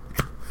 Drop it.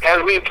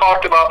 As we've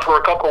talked about for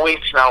a couple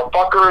weeks now,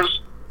 fuckers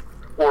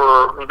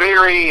were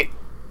very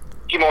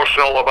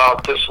emotional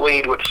about this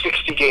lead with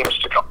 60 games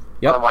to come.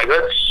 Yep. I'm like,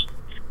 this,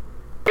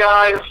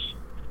 guys,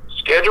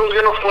 schedule's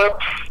going to flip.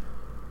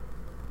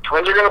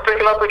 Twins are going to pick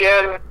it up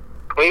again.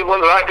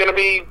 Cleveland's not going to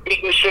be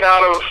beating the shit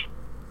out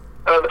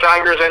of the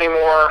Tigers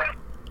anymore.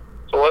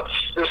 So let's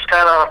just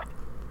kind of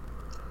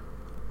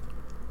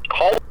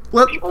hold.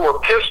 People were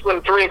pissed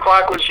when 3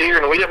 o'clock was here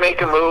and we didn't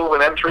make a move,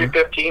 and then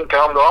 3:15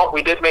 comes. Oh,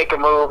 we did make a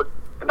move,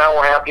 and now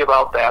we're happy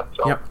about that.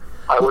 So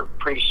I would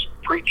preach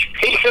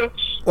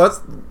patience,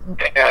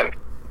 and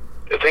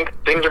I think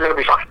things are going to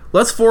be fine.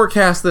 Let's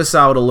forecast this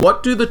out a little.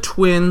 What do the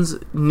Twins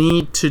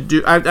need to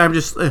do? I'm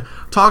just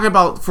talking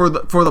about for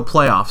the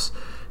playoffs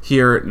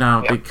here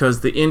now because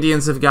the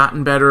Indians have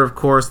gotten better, of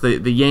course. The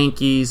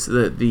Yankees,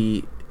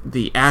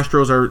 the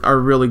Astros are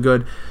really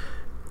good.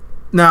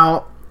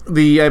 Now,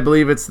 I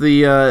believe it's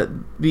the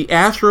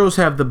Astros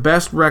have the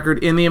best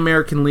record in the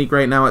American League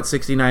right now at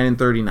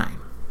 69-39.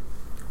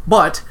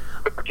 But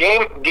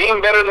game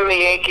better than the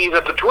Yankees.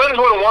 If the Twins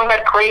would have won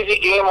that crazy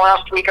game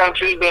last week on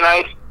Tuesday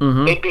night,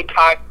 they'd be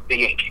tied with the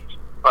Yankees.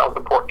 Well,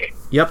 the poor game.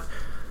 Yep.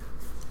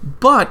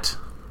 But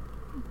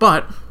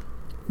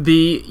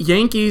the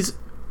Yankees,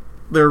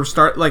 their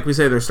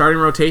starting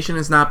rotation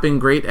has not been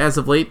great as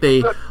of late.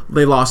 They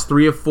lost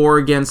 3 of 4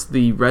 against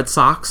the Red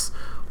Sox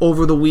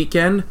over the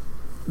weekend.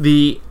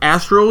 The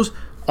Astros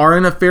are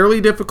in a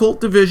fairly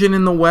difficult division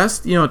in the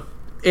West. You know,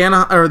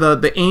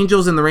 the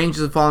Angels and the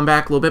Rangers have fallen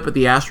back a little bit, but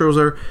the Astros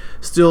are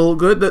still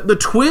good. The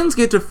Twins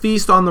get to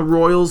feast on the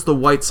Royals, the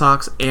White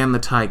Sox, and the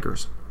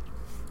Tigers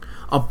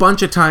a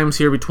bunch of times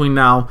here between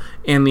now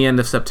and the end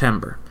of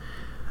September.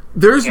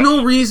 There's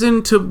no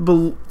reason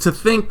to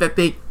think that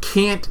they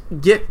can't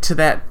get to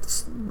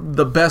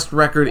the best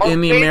record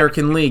in the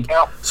American League.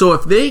 So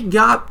if they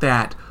got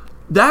that,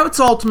 that's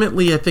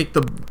ultimately, I think,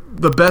 the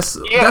best.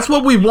 That's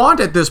what we want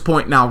at this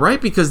point now, right?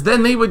 Because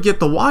then they would get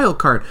the wild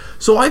card.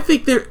 So I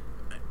think they're,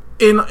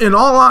 in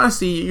all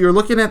honesty, you're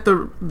looking at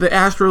the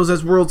Astros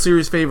as World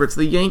Series favorites,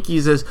 the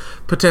Yankees as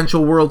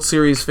potential World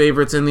Series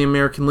favorites in the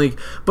American League.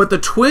 But the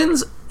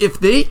Twins, if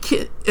they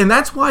can, and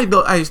that's why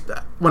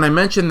when I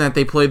mentioned that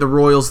they play the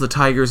Royals, the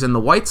Tigers, and the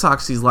White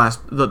Sox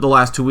the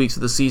last 2 weeks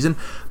of the season,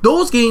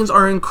 those games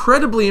are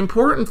incredibly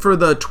important for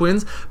the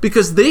Twins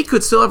because they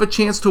could still have a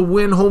chance to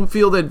win home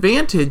field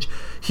advantage.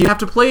 You have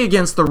to play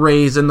against the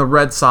Rays and the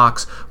Red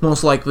Sox,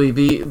 most likely.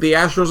 The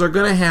Astros are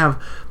going to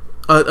have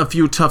a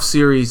few tough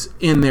series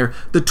in there.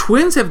 The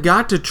Twins have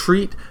got to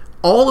treat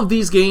all of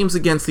these games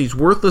against these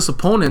worthless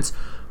opponents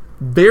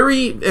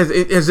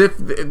as if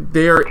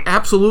they're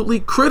absolutely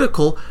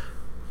critical,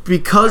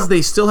 because they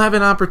still have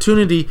an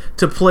opportunity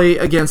to play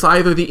against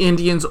either the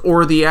Indians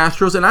or the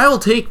Astros, and I will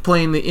take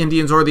playing the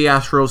Indians or the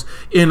Astros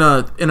in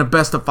a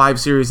best of 5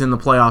 series in the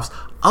playoffs.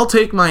 I'll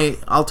take my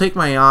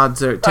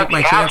odds or take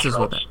my chances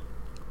with it.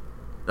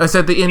 I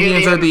said the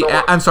Indians are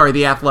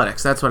the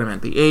Athletics. That's what I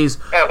meant. The A's.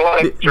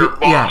 Athletics or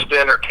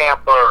Boston or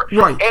Tampa or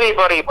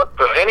anybody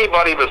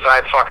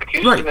besides fucking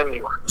Houston and New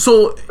York.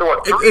 So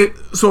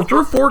if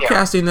we're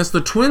forecasting this, the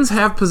Twins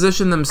have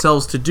positioned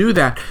themselves to do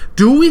that.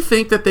 Do we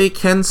think that they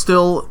can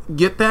still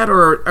get that,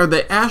 or are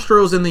the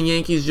Astros and the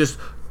Yankees just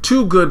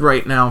too good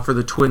right now for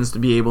the Twins to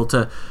be able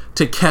to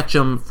catch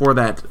them for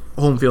that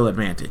home field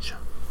advantage?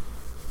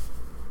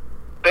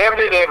 They have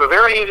a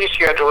very easy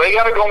schedule. They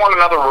got to go on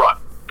another run.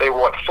 They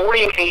won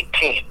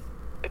 40-18.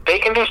 If they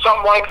can do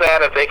something like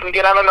that, if they can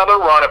get on another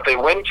run, if they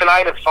win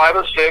tonight at 5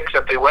 or 6,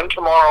 if they win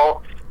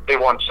tomorrow, they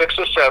won 6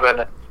 or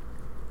 7.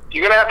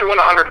 You're going to have to win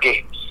 100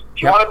 games.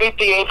 If you want to beat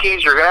the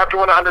Yankees, you're going to have to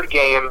win 100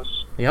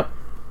 games. Yep.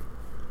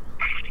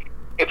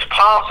 It's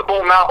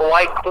possible, not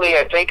likely.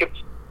 I think it's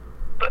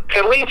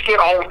at least get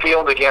home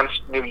field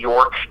against New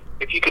York.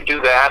 If you could do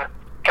that,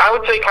 I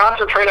would say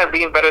concentrate on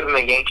being better than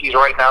the Yankees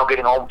right now,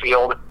 getting home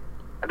field.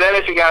 And then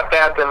if you got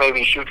that, then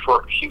maybe shoot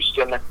for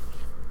Houston.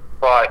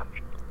 But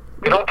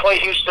they don't play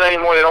Houston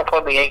anymore. They don't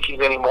play the Yankees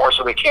anymore,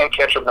 so they can't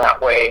catch them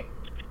that way.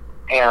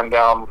 And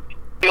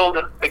build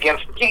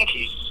against the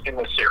Yankees in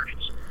this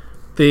series.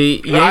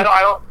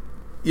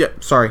 Yeah,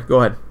 sorry, go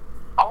ahead.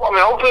 I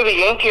mean, hopefully the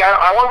Yankees.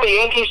 I want the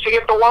Yankees to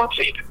get the 1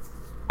 seed.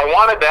 I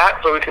wanted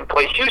that so we could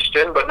play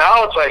Houston, but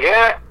now it's like,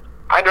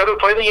 I'd rather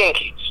play the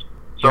Yankees.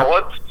 So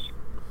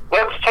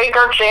let's take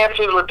our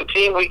chances with the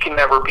team we can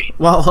never beat.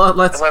 Well,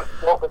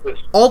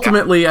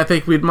 ultimately, I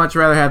think we'd much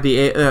rather have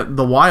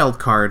the wild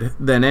card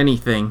than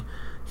anything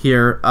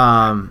here.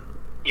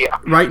 Yeah.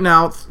 Right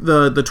now,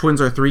 the Twins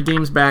are 3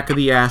 games back of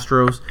the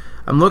Astros.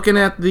 I'm looking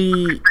at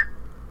the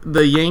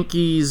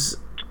Yankees'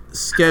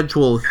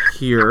 schedule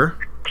here,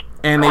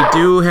 and they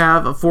do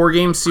have a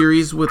 4-game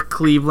series with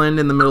Cleveland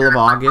in the middle of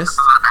August.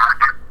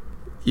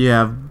 You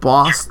have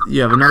Boston.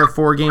 You have another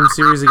 4-game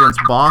series against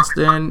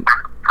Boston.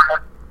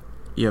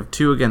 You have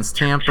 2 against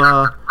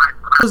Tampa.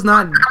 It was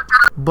not,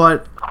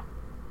 but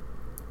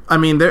I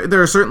mean,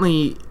 there are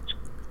certainly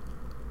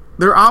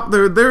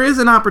there is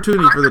an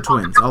opportunity for the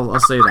Twins. I'll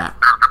say that.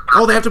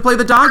 Oh, they have to play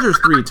the Dodgers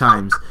 3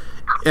 times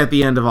at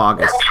the end of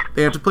August.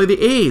 They have to play the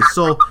A's.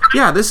 So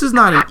yeah, this is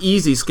not an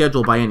easy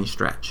schedule by any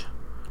stretch.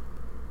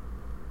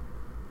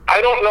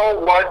 I don't know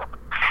what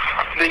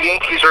the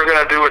Yankees are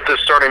going to do with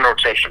this starting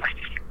rotation.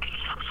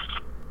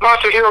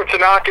 Masahiro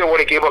Tanaka would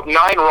have gave up 9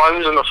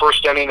 runs in the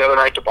first inning the other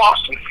night to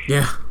Boston.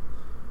 Yeah.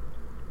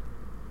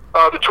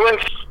 The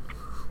Twins,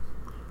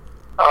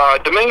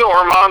 Domingo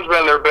Germán's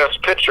been their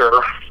best pitcher.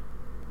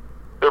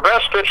 Their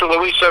best pitcher,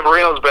 Luis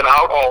Severino's been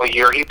out all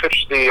year. He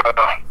pitched the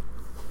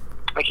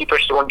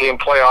 1-game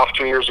playoff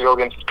 2 years ago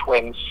against the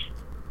Twins.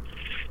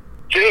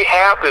 Jay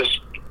Happ is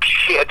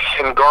shit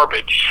and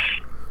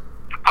garbage.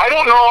 I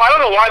don't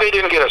know why they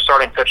didn't get a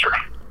starting pitcher.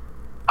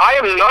 I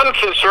am none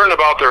concerned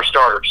about their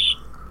starters.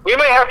 We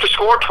may have to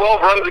score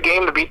 12 runs a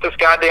game to beat this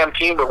goddamn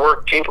team, but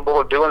we're capable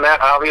of doing that,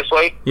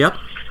 obviously. Yep.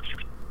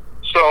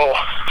 So,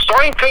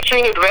 starting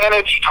pitching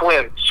advantage,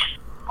 Twins.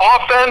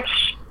 Offense,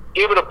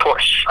 give it a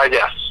push, I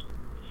guess.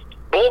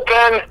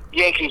 Bullpen,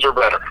 Yankees are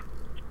better.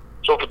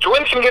 So if the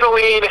Twins can get a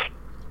lead,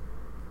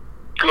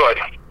 good.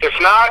 If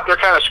not, they're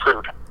kind of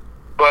screwed.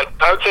 But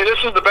I would say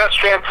this is the best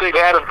chance they've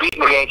had of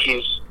beating the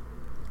Yankees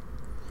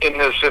in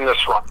this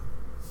run.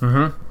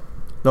 Mm-hmm.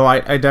 No,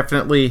 I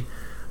definitely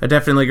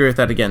agree with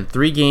that. Again,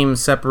 3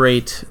 games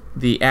separate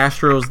the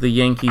Astros, the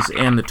Yankees,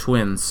 and the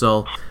Twins.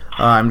 So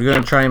I'm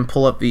going to try and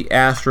pull up the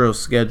Astros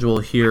schedule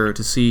here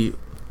to see,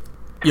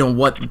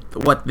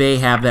 what they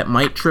have that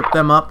might trip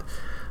them up.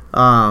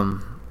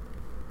 And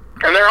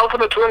they're helping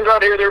the Twins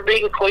out here. They're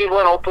beating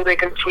Cleveland. Hopefully they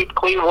can sweep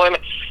Cleveland.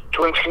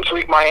 Twins can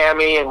sweep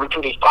Miami, and we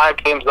can be 5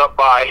 games up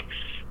by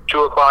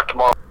 2 o'clock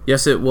tomorrow.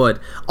 Yes, it would.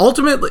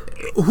 Ultimately,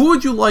 who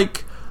would you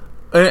like?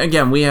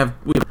 Again,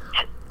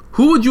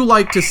 who would you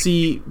like to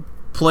see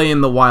play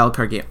in the wild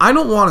card game? I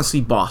don't want to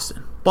see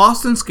Boston.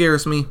 Boston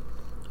scares me.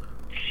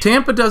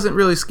 Tampa doesn't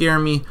really scare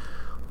me.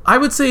 I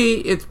would say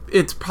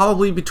it's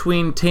probably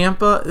between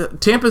Tampa.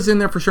 Tampa's in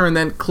there for sure, and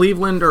then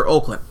Cleveland or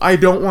Oakland. I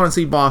don't want to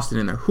see Boston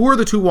in there. Who are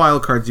the 2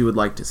 wild cards you would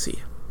like to see?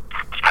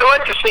 I'd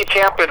like to see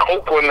Tampa and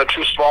Oakland, the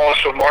 2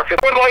 smallest of markets.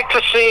 I would like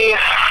to see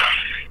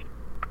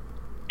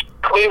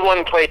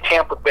Cleveland play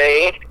Tampa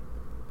Bay.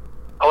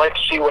 I'd like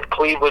to see what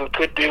Cleveland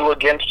could do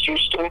against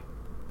Houston.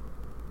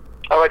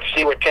 I'd like to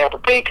see what Tampa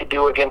Bay could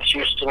do against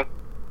Houston.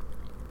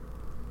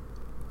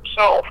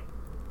 So,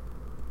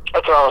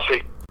 that's what I want to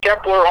see.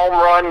 Kepler, home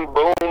run,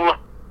 boom.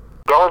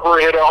 Garver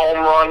hit a home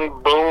run,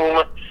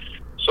 boom.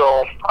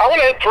 So, I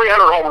want to hit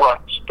 300 home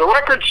runs. The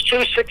record's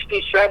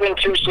 267,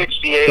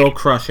 268. Go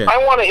crush it. I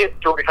want to hit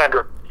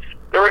 300.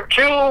 They're at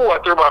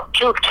they're about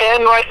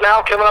 210 right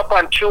now, coming up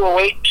on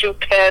 208,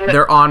 210.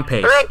 They're on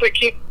pace.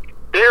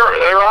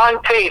 They're on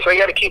pace. I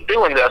got to keep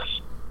doing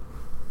this.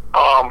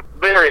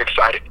 Very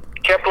excited.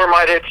 Kepler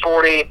might hit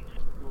 40.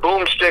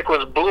 Boomstick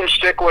was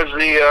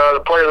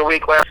the player of the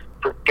week last.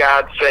 For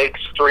God's sakes,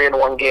 3 in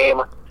 1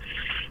 game.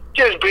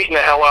 Just beating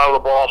the hell out of the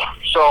ball.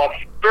 So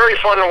very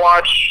fun to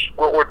watch.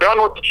 We're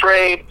done with the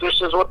trade.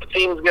 This is what the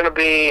team's going to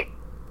be.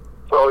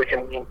 So we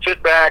can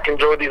sit back,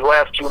 enjoy these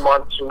last 2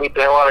 months, and meet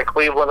the hell out of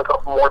Cleveland a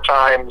couple more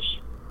times.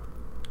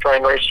 Try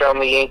and race down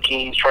the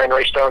Yankees. Try and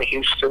race down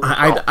Houston.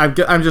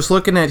 I'm just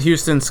looking at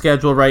Houston's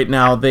schedule right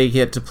now. They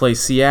get to play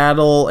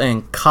Seattle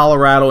and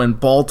Colorado and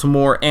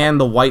Baltimore and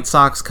the White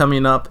Sox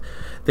coming up.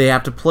 They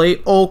have to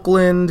play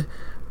Oakland.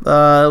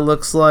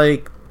 Looks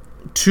like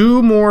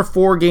 2 more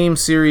 4-game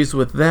series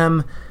with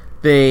them.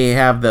 They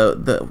have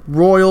the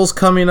Royals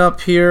coming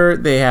up here.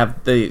 They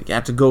have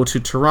to go to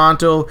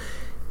Toronto.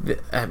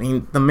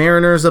 The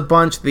Mariners a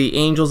bunch, the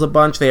Angels a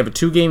bunch. They have a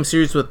 2-game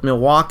series with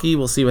Milwaukee.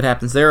 We'll see what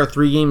happens there. A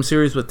 3-game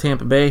series with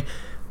Tampa Bay.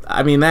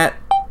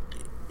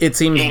 It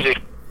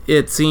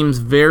seems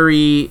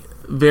very,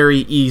 very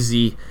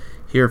easy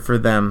here for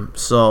them.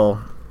 So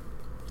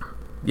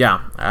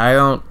yeah,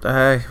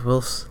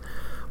 we'll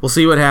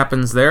see what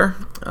happens there.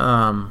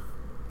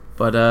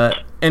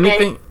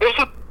 Anything?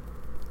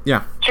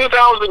 Yeah.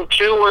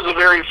 2002 was a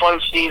very fun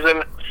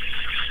season.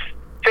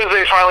 because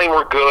they finally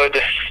were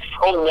good.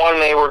 0-1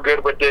 they were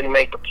good, but didn't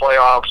make the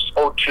playoffs.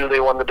 0-2 they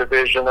won the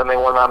division, then they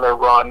went on their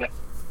run.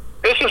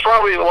 This is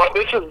probably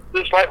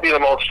this might be the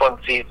most fun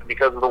season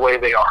because of the way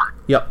they are.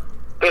 Yep.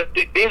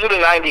 These are the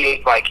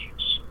 '98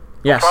 Vikings.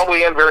 Yes.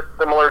 Probably end very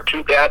similar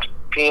to that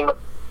team,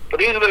 but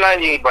these are the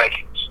 '98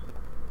 Vikings.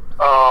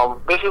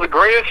 This is the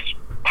greatest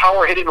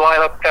power hitting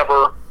lineup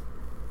ever.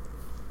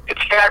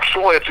 It's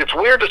factual. It's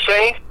weird to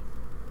say,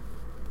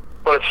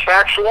 but it's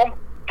factual.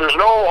 There's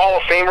no Hall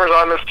of Famers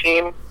on this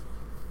team,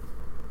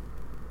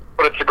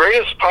 but it's the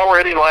greatest power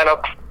hitting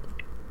lineup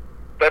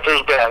that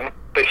there's been.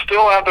 They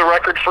still have the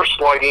record for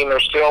slugging. They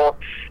still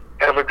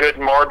have a good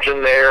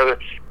margin there.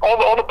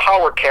 All the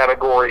power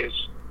categories,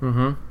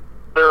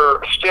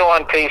 they're still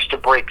on pace to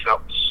break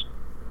those.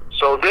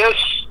 So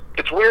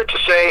it's weird to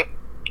say.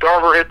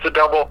 Garver hits a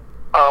double,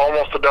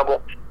 almost a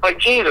double. Like,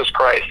 Jesus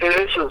Christ,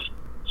 this is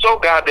so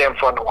goddamn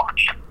fun to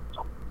watch.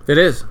 It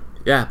is.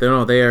 Yeah,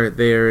 they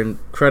are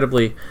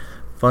incredibly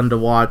fun to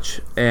watch.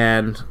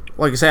 And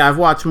like I say, I've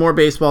watched more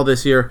baseball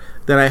this year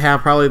than I have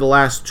probably the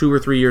last 2 or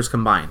 3 years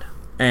combined.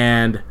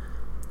 And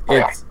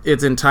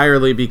it's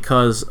entirely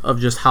because of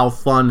just how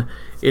fun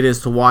it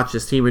is to watch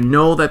this team and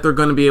know that they're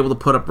going to be able to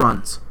put up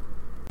runs.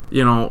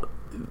 You know,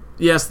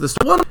 yes, the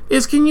one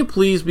is, can you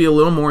please be a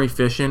little more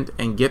efficient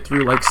and get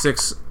through like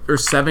 6 or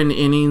 7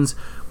 innings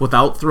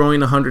without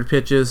throwing 100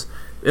 pitches?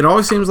 It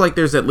always seems like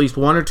there's at least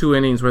 1 or 2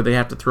 innings where they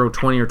have to throw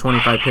 20 or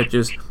 25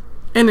 pitches,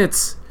 and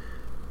it's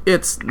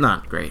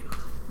not great.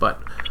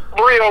 But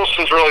Brios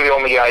is really the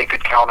only guy you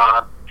could count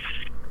on.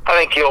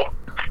 I think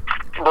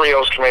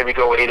Brios can maybe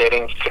go 8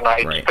 innings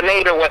tonight. Right.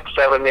 Pineda went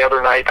 7 the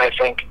other night, I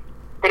think.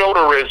 But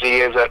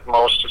Odorizzi is at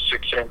most a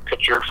 6-inning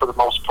pitcher for the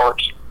most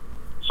part.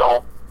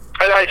 So,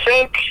 I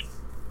think,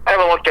 I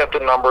haven't looked at the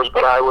numbers,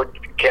 but I would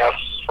guess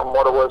from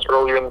what it was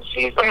earlier in the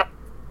season,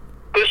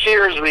 this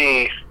year is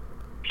the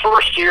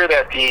first year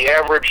that the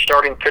average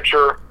starting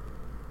pitcher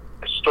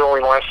is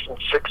throwing less than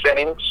 6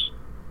 innings.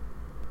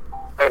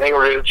 I think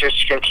we're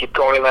just going to keep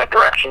going in that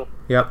direction.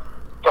 Yep.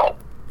 So.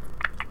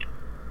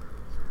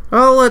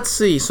 Well, let's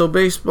see. So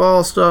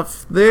baseball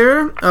stuff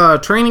there.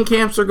 Training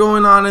camps are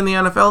going on in the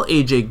NFL.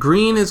 A.J.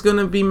 Green is going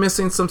to be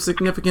missing some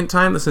significant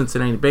time. The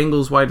Cincinnati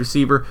Bengals wide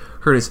receiver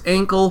hurt his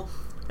ankle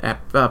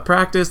at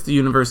practice. The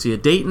University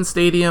of Dayton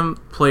Stadium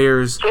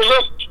players.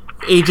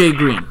 A.J.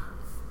 Green.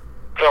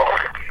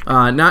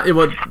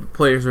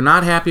 Players are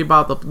not happy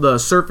about the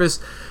surface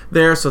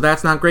there, so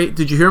that's not great.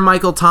 Did you hear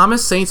Michael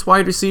Thomas, Saints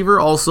wide receiver,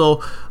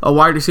 also a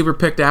wide receiver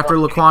picked after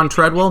Laquan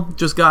Treadwell,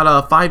 just got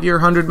a 5-year,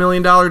 $100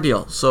 million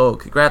deal. So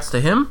congrats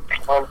to him.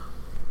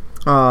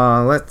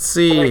 Let's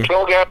see.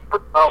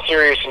 How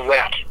serious is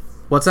that?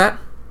 What's that?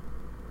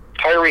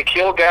 Tyreek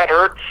Hill got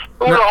hurt.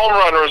 Who was a home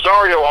run?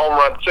 Rosario home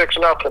run,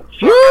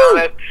 6-0. Woo! On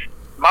it.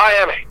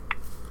 Miami.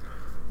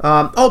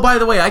 By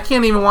the way, I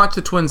can't even watch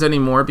the Twins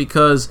anymore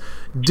because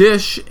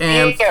Dish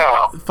and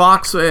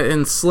Fox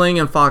and Sling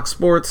and Fox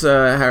Sports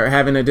are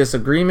having a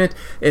disagreement.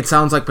 It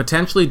sounds like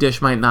potentially Dish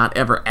might not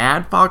ever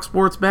add Fox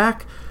Sports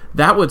back.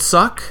 That would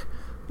suck.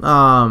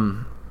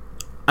 I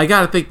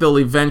gotta think they'll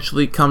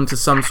eventually come to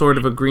some sort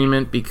of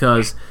agreement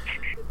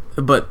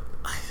but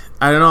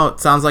I don't know. It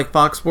sounds like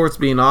Fox Sports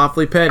being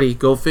awfully petty.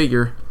 Go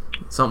figure.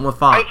 Something with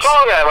Fox. I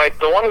saw that. Like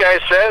the one guy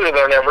said that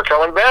they're never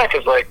coming back.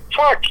 It's like,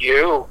 fuck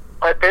you.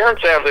 My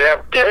parents have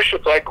Dish.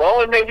 It's like, well,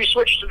 then maybe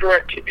switch to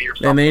DirecTV or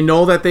something. And they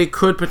know that they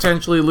could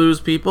potentially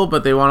lose people,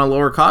 but they want a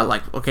lower cost.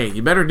 Like, okay,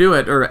 you better do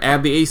it, or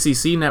add the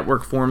ACC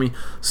network for me.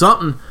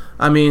 Something.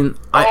 I mean...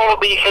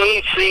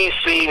 the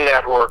ACC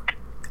network.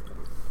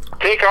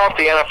 Take off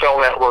the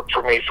NFL network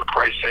for me, for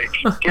Christ's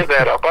sake. Give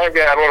that up. I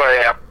got what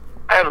I have.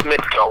 I have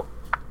Midco.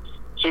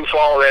 Sioux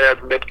Falls, they have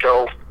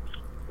Midco.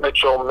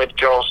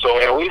 Midco. So,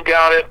 yeah, we've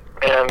got it.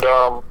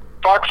 And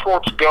Fox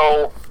Sports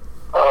Go,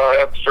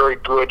 that's very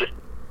good.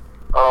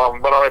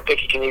 But I don't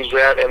think you can use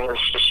that in this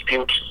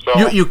dispute.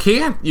 So. You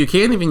can't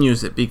even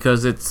use it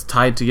because it's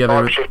tied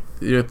together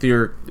with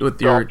your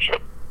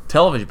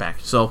television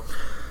package. So,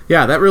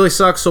 yeah, that really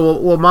sucks. So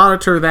we'll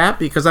monitor that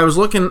because I was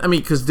looking. I mean,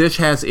 because Dish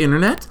has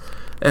internet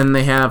and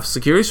they have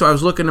security. So I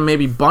was looking to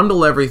maybe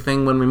bundle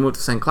everything when we move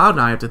to St. Cloud.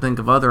 Now I have to think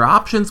of other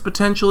options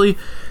potentially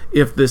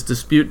if this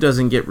dispute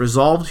doesn't get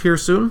resolved here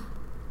soon.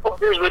 Well,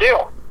 here's the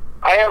deal.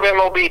 I have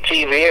MLB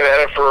TV. I've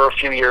had it for a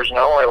few years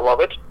now. I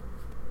love it.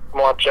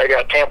 I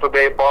got Tampa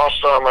Bay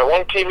Boston on my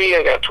one TV.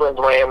 I got Twins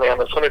Miami on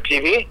this other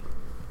TV.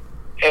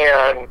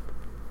 And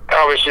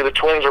obviously the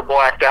Twins are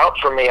blacked out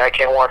for me. I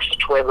can't watch the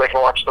Twins. I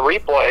can watch the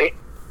replay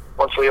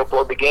once they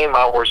upload the game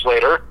hours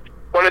later.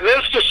 But in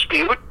this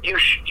dispute, you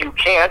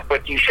can't,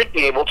 but you should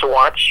be able to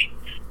watch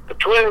the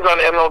Twins on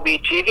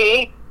MLB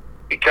TV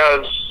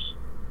because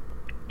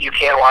you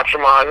can't watch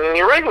them on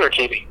your regular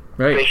TV.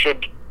 Right. They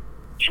should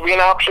be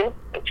an option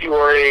if you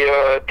are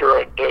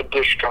a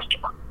Dish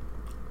customer.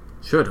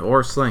 Should,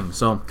 or Sling.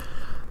 So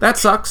that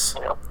sucks.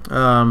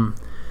 The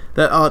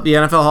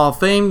NFL Hall of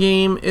Fame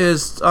game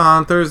is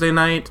on Thursday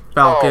night.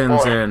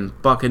 Falcons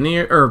and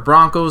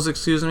Broncos,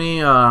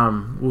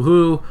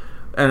 woohoo.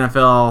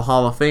 NFL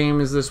Hall of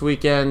Fame is this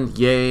weekend.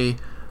 Yay.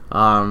 Who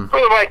are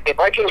the Vikings?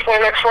 Vikings play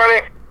next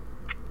Friday?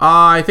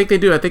 I think they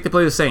do. I think they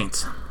play the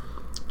Saints.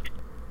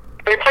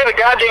 They play the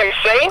goddamn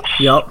Saints?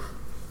 Yep.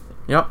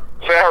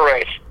 Is that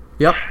right?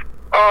 Yep.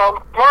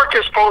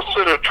 Marcus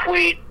posted a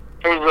tweet.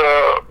 It was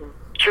a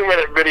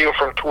 2-minute video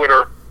from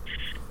Twitter.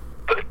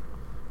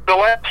 The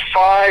last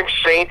 5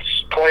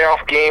 Saints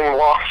playoff game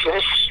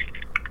losses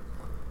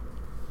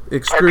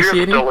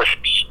Excruciating? are just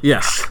delicious.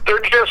 Yes. They're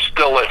just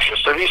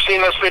delicious. Have you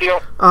seen this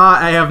video?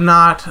 I have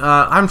not.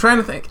 I'm trying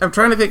to think. I'm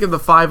trying to think of the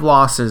 5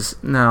 losses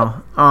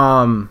now.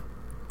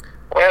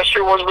 Last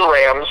year was the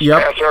Rams.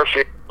 Yep.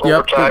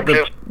 Overtime.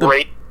 Just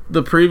great.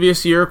 The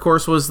previous year, of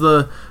course, was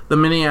the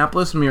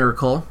Minneapolis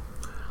Miracle.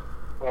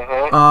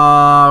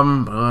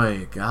 Mm-hmm.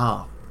 Boy,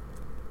 God.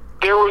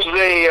 There was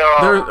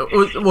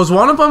was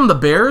one of them the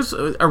Bears?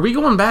 Are we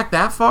going back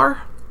that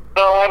far?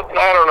 No, I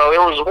don't know.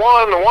 There was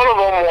one. One of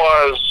them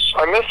was.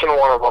 I'm missing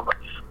one of them.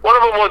 One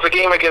of them was a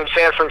game against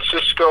San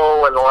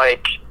Francisco and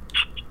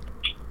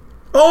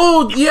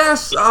Oh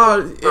yes.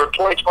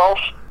 2012.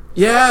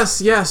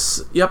 Yes.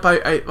 Yep.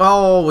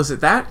 Was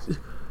it that?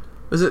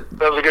 Was it?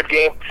 That was a good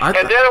game. And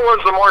then it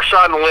was the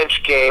Marshawn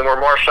Lynch game where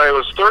Marshawn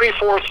was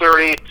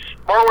 34-30.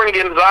 Marwin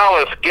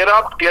Gonzalez, get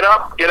up, get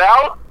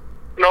out.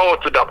 No,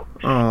 it's a double.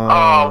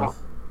 Oh.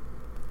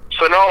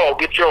 So no,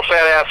 get your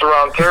fat ass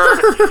around third.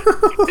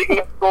 He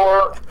can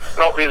score.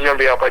 Nope, he's going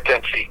to be out by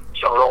 10 feet.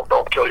 So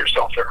don't kill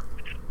yourself there.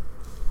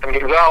 And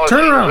Gonzalez,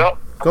 turn around.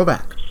 Go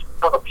back.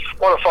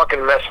 What a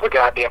fucking mess of a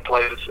goddamn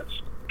play this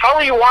is. How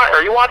are you?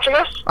 Are you watching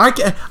this? I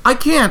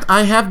can't.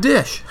 I have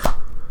Dish.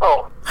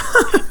 Oh.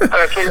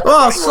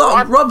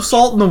 Rub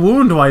salt in the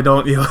wound, why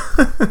don't you?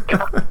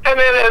 And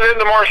then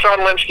the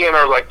Marshawn Lynch game,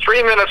 there was like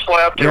 3 minutes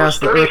left. It was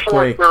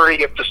 34-30.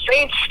 If the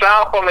Saints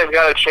stop them, they've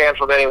got a chance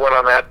with anyone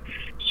on that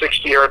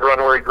 60-yard run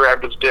where he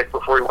grabbed his dick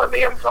before he went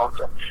in the end zone.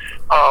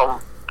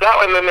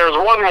 And then there's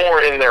one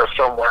more in there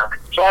somewhere.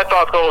 So I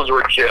thought those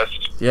were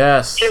just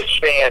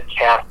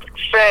fantastic.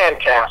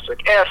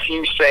 Fantastic. F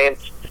you,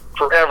 Saints,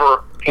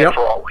 forever and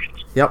for always.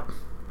 Yep.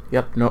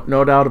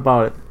 No doubt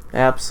about it.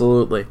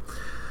 Absolutely.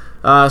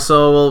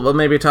 So we'll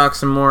maybe talk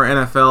some more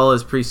NFL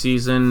as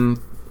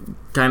preseason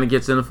kind of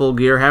gets into full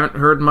gear. Haven't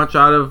heard much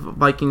out of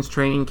Vikings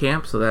training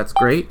camp, so that's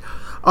great.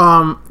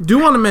 Do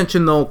want to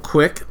mention, though,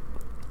 quick,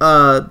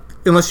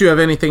 unless you have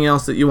anything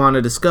else that you want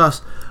to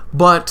discuss,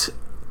 but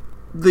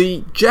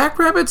the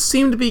Jackrabbits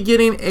seem to be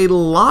getting a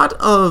lot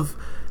of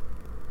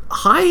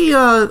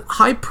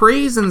high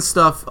praise and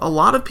stuff. A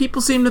lot of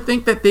people seem to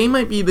think that they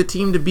might be the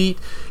team to beat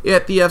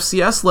at the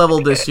FCS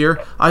level this year.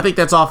 I think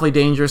that's awfully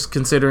dangerous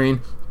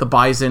considering the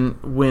Bison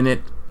win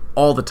it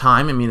all the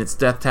time. I mean, it's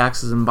death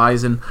taxes and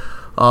Bison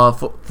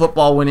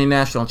football winning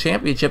national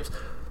championships.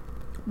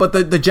 But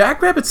the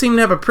Jackrabbits seem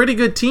to have a pretty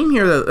good team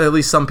here, at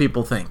least some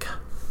people think.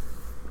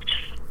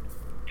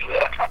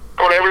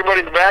 When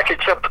everybody's back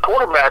except the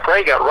quarterback,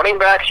 right? You got running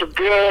backs are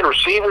good,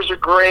 receivers are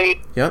great.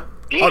 Yep.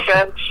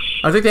 Defense.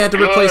 I think they had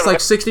to replace like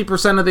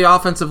 60% of the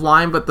offensive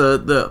line, but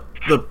the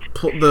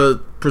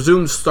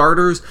presumed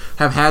starters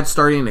have had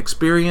starting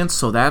experience,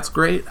 so that's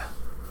great.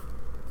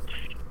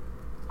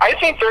 I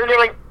think they're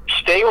going to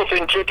stay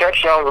within 2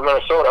 touchdowns of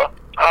Minnesota.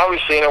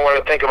 Obviously, you know when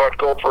I think about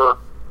Gopher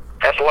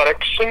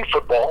athletics in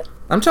football.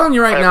 I'm telling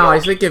you right now, I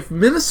think if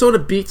Minnesota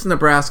beats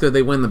Nebraska,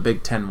 they win the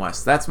Big Ten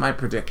West. That's my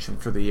prediction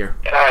for the year.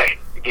 I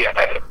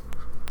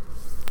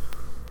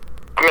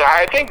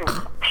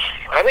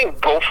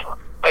think both.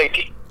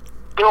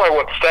 They're like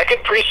what, second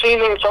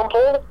preseason in some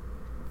poll?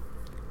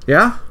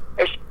 Yeah.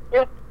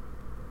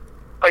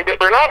 Like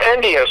they're not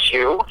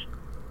NDSU,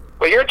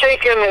 but you're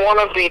taking one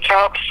of the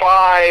top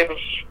 5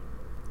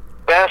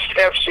 best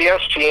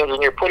FCS teams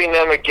and you're putting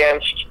them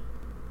against.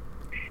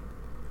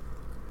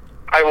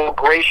 I will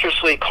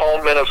graciously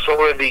call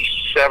Minnesota the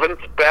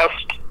 7th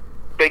best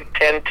Big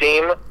Ten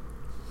team,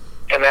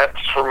 and that's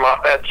for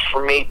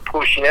me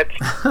pushing it.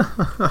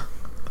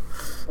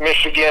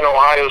 Michigan,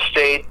 Ohio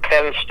State,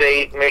 Penn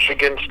State,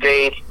 Michigan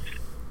State,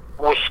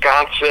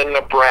 Wisconsin,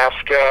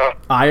 Nebraska,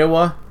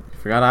 Iowa. You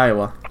forgot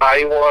Iowa.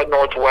 Iowa,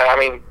 Northwest. I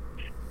mean,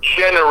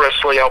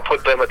 generously, I'll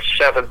put them at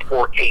 7th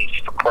or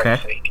 8th. For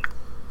Christ's sake.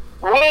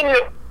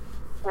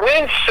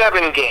 Win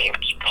 7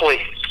 games,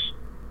 please.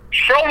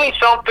 Show me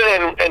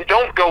something and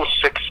don't go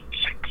 6-6.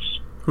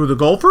 Who, the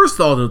Gophers?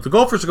 Oh, the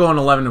Gophers are going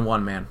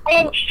 11-1, man.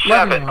 Win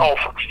 7. Oh,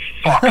 for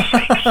fuck's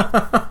sake.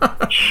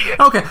 Shit.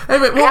 Okay,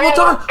 anyway, we'll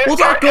talk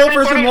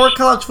Gophers and more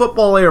college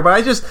football later. But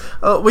I just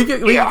we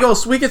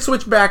could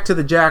switch back to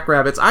the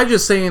Jackrabbits. I'm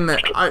just saying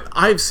that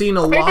I've seen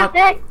a lot.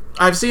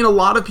 I've seen a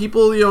lot of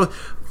people,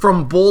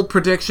 from bold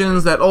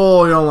predictions that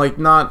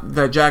not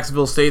that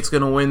Jacksonville State's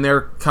going to win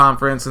their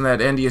conference and that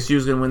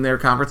NDSU's going to win their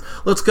conference.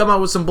 Let's come out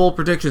with some bold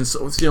predictions.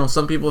 So,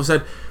 some people have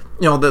said,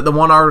 the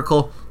one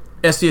article,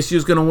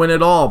 SDSU's going to win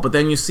it all, but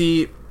then you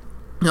see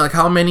like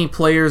how many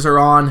players are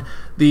on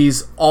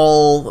these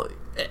all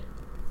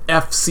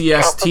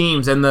FCS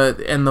teams, and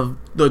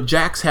the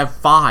Jacks have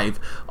 5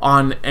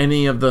 on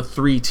any of the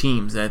 3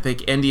 teams. I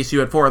think NDSU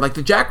had 4. Like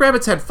the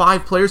Jackrabbits had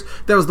 5 players.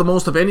 That was the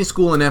most of any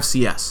school in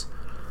FCS.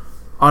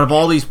 Out of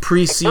all these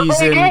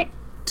preseason,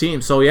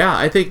 team. So yeah,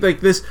 I think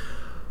like this,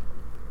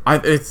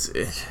 it's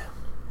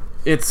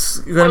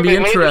going to be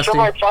interesting.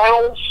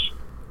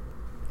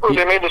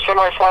 They made the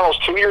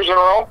semifinals 2 years in a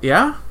row.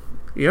 Yeah.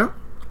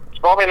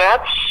 Probably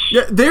that's.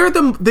 Yeah, they are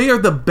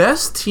the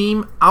best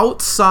team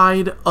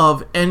outside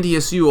of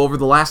NDSU over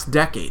the last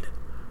decade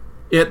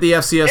at the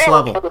FCS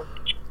level.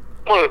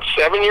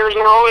 7 years in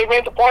a row they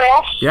made the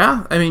playoffs?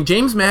 Yeah, I mean,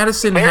 James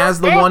Madison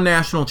has the one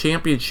national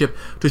championship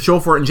to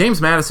show for it, and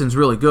James Madison's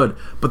really good,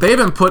 but they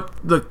haven't put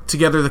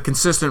together the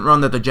consistent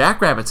run that the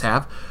Jackrabbits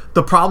have.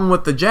 The problem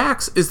with the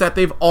Jacks is that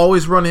they've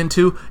always run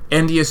into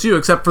NDSU,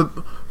 except for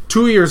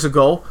 2 years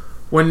ago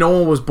when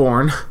Noah was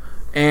born,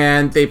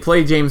 and they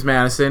played James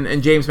Madison,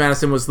 and James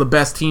Madison was the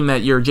best team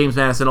that year. James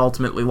Madison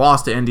ultimately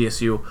lost to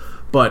NDSU,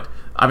 but,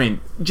 I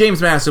mean,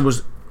 James Madison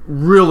was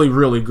really,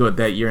 really good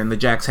that year, and the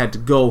Jacks had to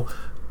go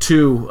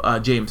to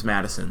James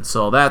Madison,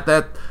 so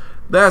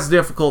that's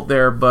difficult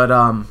there. But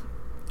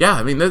yeah,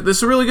 I mean, this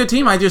is a really good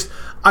team.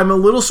 I'm a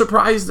little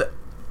surprised.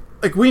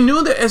 Like, we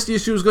knew that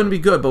SDSU was going to be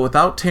good, but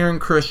without Taryn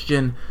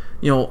Christian,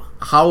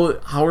 how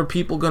are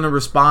people going to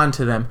respond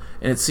to them?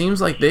 And it seems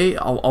like a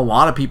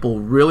lot of people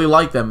really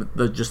like them.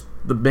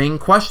 The main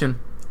question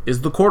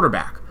is the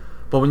quarterback.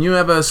 But when you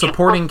have a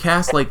supporting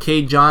cast like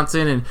Cade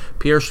Johnson and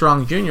Pierre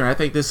Strong Jr., I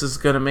think this is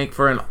going to make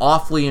for an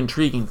awfully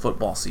intriguing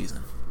football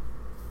season.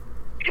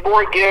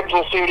 Jabari Gibbs,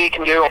 we'll see what he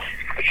can do.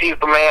 If he's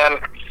the man,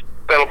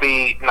 that'll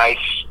be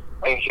nice.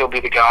 I think he'll be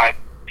the guy.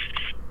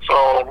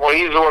 So,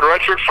 he's a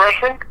redshirt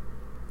freshman?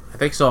 I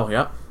think so,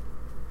 yep.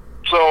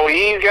 So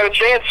he's got a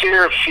chance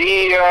here. If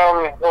he, it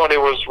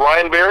was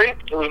Ryan Berry,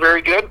 who was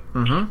very good.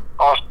 Mm-hmm.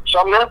 Austin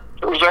Sumner,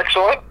 who was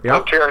excellent.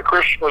 Yep. Taryn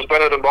Christian was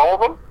better than all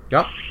of them.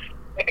 Yep.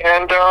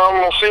 And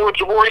we'll see what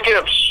Jabari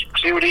Gibbs,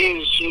 see what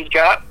he's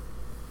got.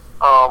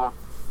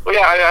 But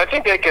yeah, I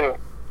think they can.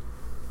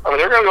 I mean,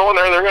 they're going to go in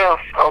there. They're going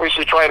to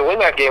obviously try and win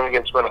that game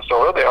against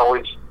Minnesota. They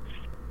always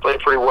play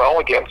pretty well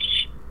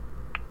against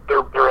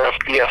their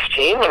FBS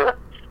team, and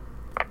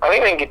I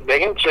think they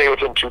can stay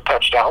within 2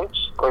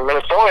 touchdowns. I mean,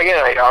 Minnesota, again,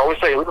 I always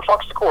say, who the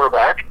fuck's the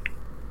quarterback?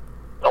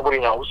 Nobody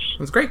knows.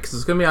 It's great because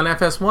it's going to be on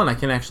FS1. I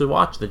can actually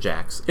watch the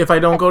Jacks if I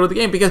don't go to the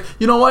game, because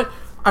you know what?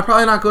 I'm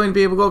probably not going to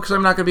be able to go because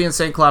I'm not going to be in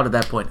St. Cloud at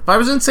that point. If I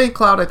was in St.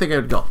 Cloud, I think I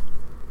would go.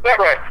 That's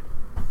right.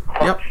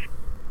 Yep.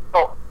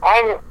 So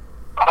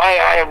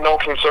I have no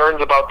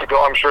concerns about the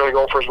goal. I'm sure the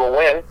Gophers will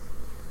win.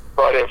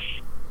 But if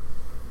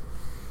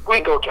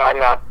we go, I'm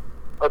not.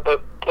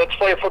 Let's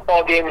play a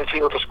football game and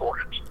see what the score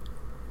is.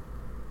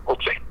 We'll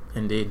see.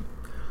 Indeed.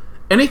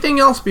 Anything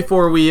else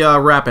before we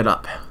wrap it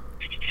up?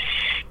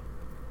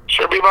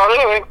 Should be about it.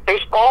 I think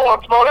baseball,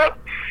 that's about it.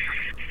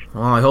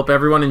 Well, I hope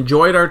everyone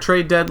enjoyed our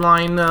trade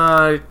deadline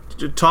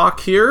talk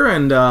here,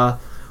 and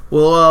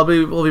we'll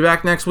be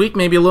back next week.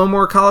 Maybe a little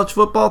more college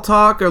football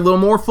talk, or a little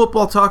more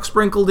football talk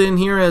sprinkled in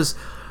here as,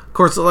 of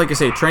course, like I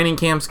say, training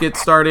camps get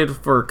started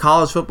for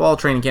college football.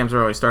 Training camps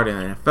are always starting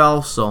in the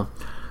NFL, so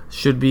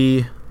should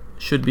be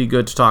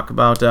good to talk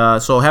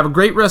about. So have a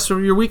great rest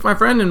of your week, my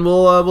friend, and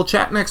we'll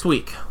chat next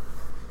week.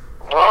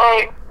 All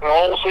right.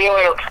 Well, we'll see you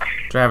later.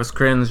 Travis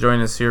Crins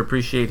joined us here.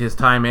 Appreciate his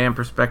time and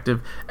perspective.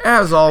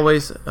 As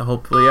always,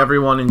 hopefully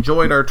everyone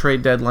enjoyed our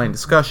trade deadline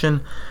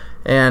discussion.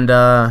 And,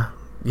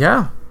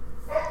 yeah,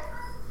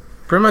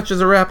 pretty much is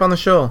a wrap on the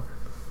show.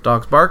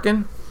 Dogs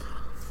barking.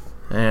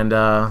 And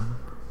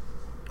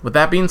with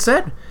that being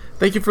said,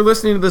 thank you for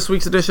listening to this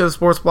week's edition of the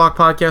Sports Block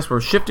Podcast.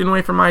 We're shifting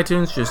away from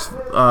iTunes. Just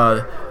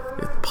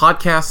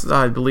podcasts,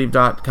 I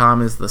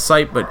believe.com is the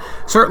site. But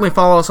certainly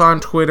follow us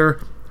on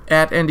Twitter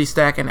at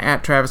NDStack and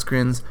at Travis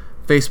Crins.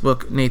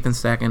 Facebook, Nathan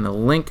Stack, and a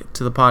link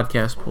to the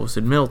podcast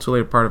posted middle to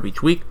later part of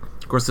each week.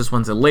 Of course, this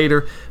one's a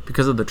later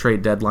because of the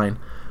trade deadline.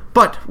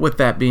 But with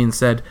that being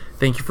said,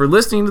 thank you for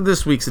listening to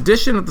this week's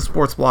edition of the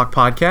Sports Block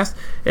Podcast,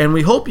 and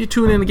we hope you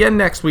tune in again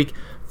next week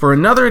for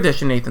another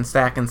edition. Nathan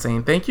Stack and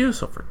saying thank you.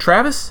 So for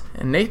Travis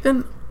and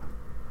Nathan,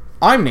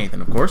 I'm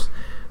Nathan, of course.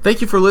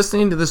 Thank you for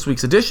listening to this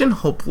week's edition.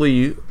 Hopefully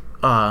you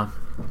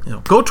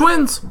go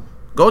Twins,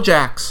 go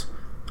Jacks.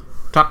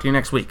 Talk to you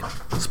next week.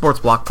 Sports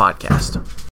Block Podcast.